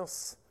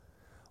goodness.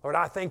 Lord,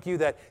 I thank you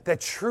that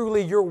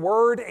truly your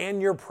word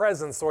and your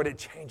presence, Lord, it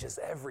changes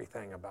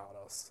everything about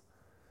us.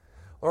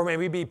 Lord, may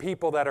we be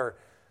people that are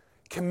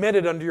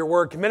committed unto your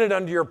word, committed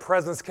unto your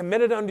presence,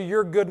 committed unto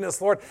your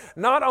goodness, Lord,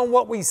 not on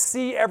what we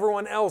see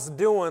everyone else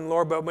doing,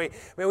 Lord, but may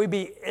we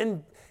be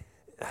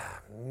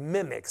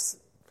mimics,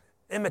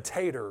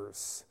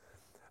 imitators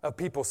of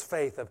people's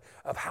faith,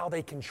 of how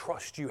they can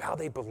trust you, how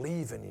they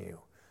believe in you,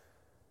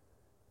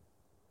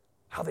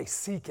 how they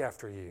seek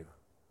after you,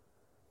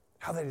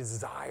 how they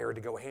desire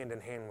to go hand in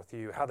hand with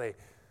you, how they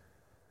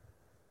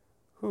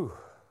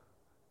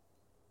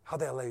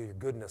allow your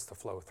goodness to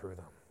flow through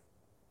them,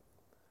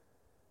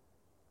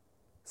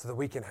 so that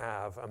we can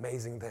have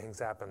amazing things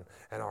happen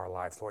in our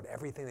lives. Lord,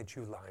 everything that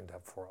you lined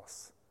up for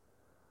us,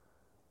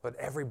 but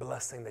every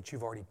blessing that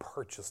you've already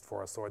purchased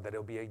for us, Lord, that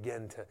it'll be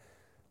again to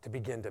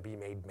begin to be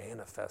made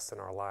manifest in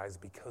our lives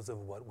because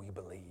of what we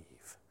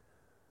believe.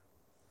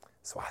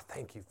 So I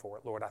thank you for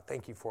it, Lord. I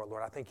thank you for it,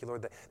 Lord. I thank you,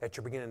 Lord, that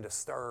you're beginning to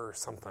stir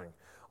something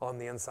on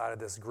the inside of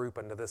this group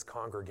and to this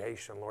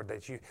congregation, Lord,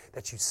 that you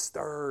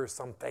stir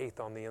some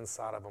faith on the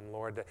inside of them,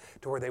 Lord,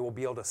 to where they will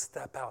be able to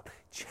step out,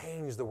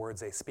 change the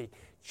words they speak,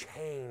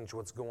 change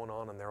what's going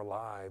on in their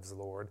lives,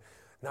 Lord.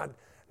 Not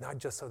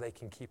just so they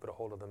can keep it a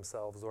hold of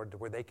themselves, Lord, to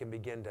where they can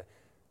begin to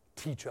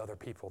teach other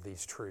people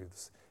these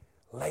truths.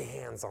 Lay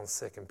hands on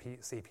sick and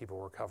see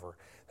people recover.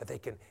 That they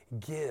can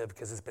give,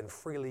 because it's been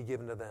freely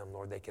given to them,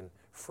 Lord. They can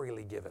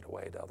freely give it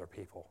away to other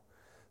people.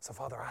 So,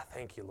 Father, I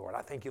thank you, Lord.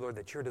 I thank you, Lord,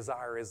 that your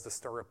desire is to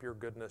stir up your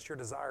goodness. Your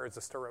desire is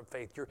to stir up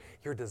faith.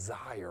 Your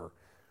desire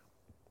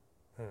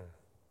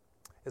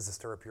is to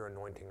stir up your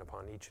anointing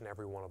upon each and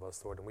every one of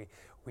us, Lord. And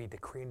we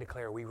decree and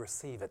declare we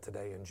receive it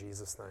today in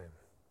Jesus' name.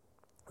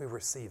 We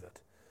receive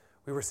it.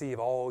 We receive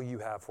all you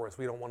have for us.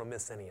 We don't want to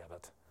miss any of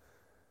it.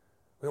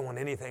 We don't want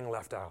anything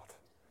left out.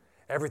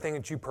 Everything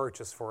that you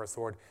purchased for us,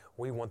 Lord,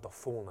 we want the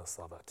fullness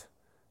of it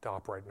to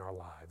operate in our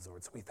lives,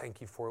 Lord. So we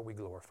thank you for it. We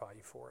glorify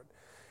you for it.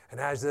 And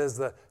as is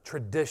the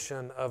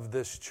tradition of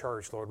this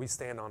church, Lord, we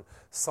stand on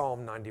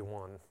Psalm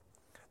 91,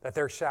 that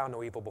there shall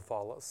no evil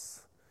befall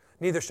us.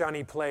 Neither shall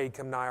any plague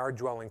come nigh our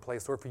dwelling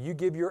place, Lord, for you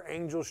give your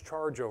angels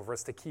charge over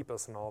us to keep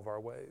us in all of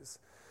our ways.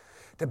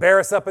 To bear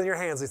us up in your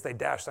hands, lest they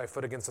dash thy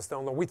foot against a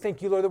stone. Lord, we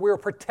thank you, Lord, that we are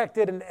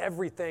protected in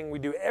everything we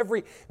do,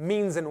 every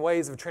means and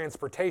ways of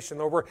transportation.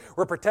 Lord,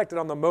 we're protected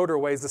on the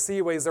motorways, the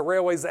seaways, the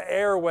railways, the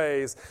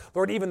airways.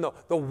 Lord, even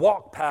the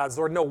walk paths.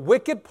 Lord, no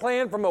wicked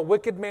plan from a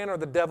wicked man or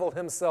the devil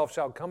himself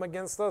shall come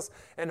against us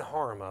and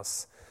harm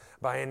us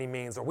by any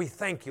means. Lord, we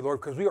thank you,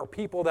 Lord, because we are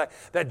people that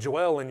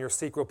dwell in your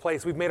secret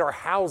place. We've made our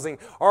housing,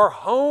 our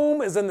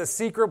home is in the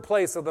secret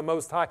place of the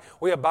Most High.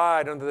 We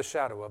abide under the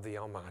shadow of the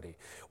Almighty.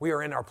 We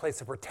are in our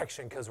place of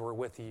protection because we're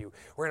with you.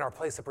 We're in our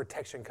place of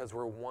protection because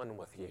we're one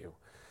with you.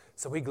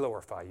 So we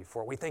glorify you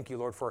for it. We thank you,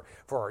 Lord, for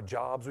our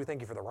jobs. We thank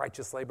you for the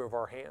righteous labor of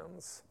our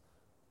hands.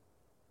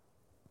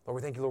 Lord,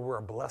 we thank you, Lord, we're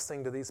a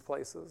blessing to these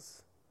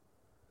places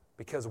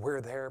because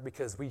we're there,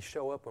 because we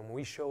show up. When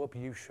we show up,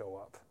 you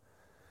show up.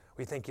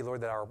 We thank you, Lord,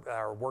 that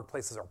our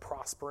workplaces are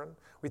prospering.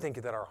 We thank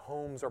you that our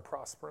homes are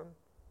prospering.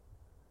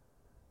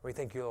 We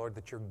thank you, Lord,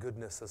 that your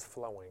goodness is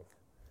flowing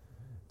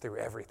through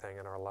everything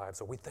in our lives.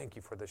 So we thank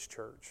you for this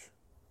church.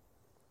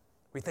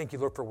 We thank you,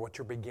 Lord, for what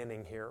you're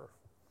beginning here.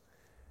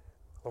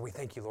 Lord, we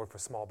thank you, Lord, for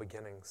small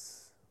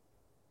beginnings.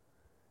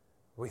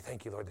 We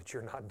thank you, Lord, that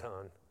you're not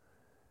done.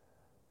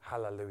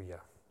 Hallelujah.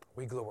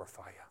 We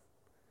glorify you.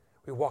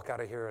 We walk out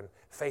of here in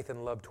faith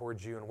and love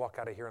towards you and walk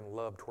out of here in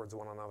love towards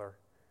one another.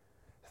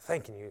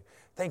 Thanking you,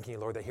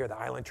 Lord, that here at the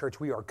Island Church,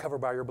 we are covered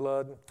by your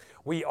blood.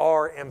 We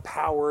are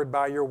empowered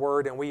by your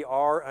word, and we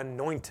are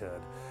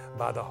anointed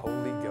by the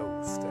Holy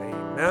Ghost.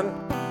 Amen.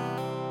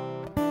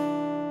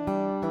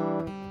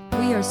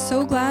 We are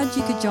so glad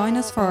you could join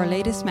us for our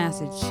latest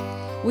message.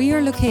 We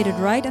are located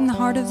right in the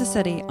heart of the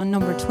city on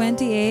number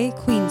 20A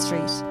Queen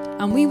Street,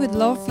 and we would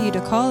love for you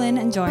to call in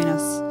and join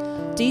us.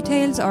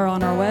 Details are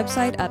on our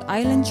website at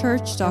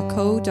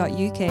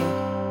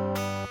islandchurch.co.uk.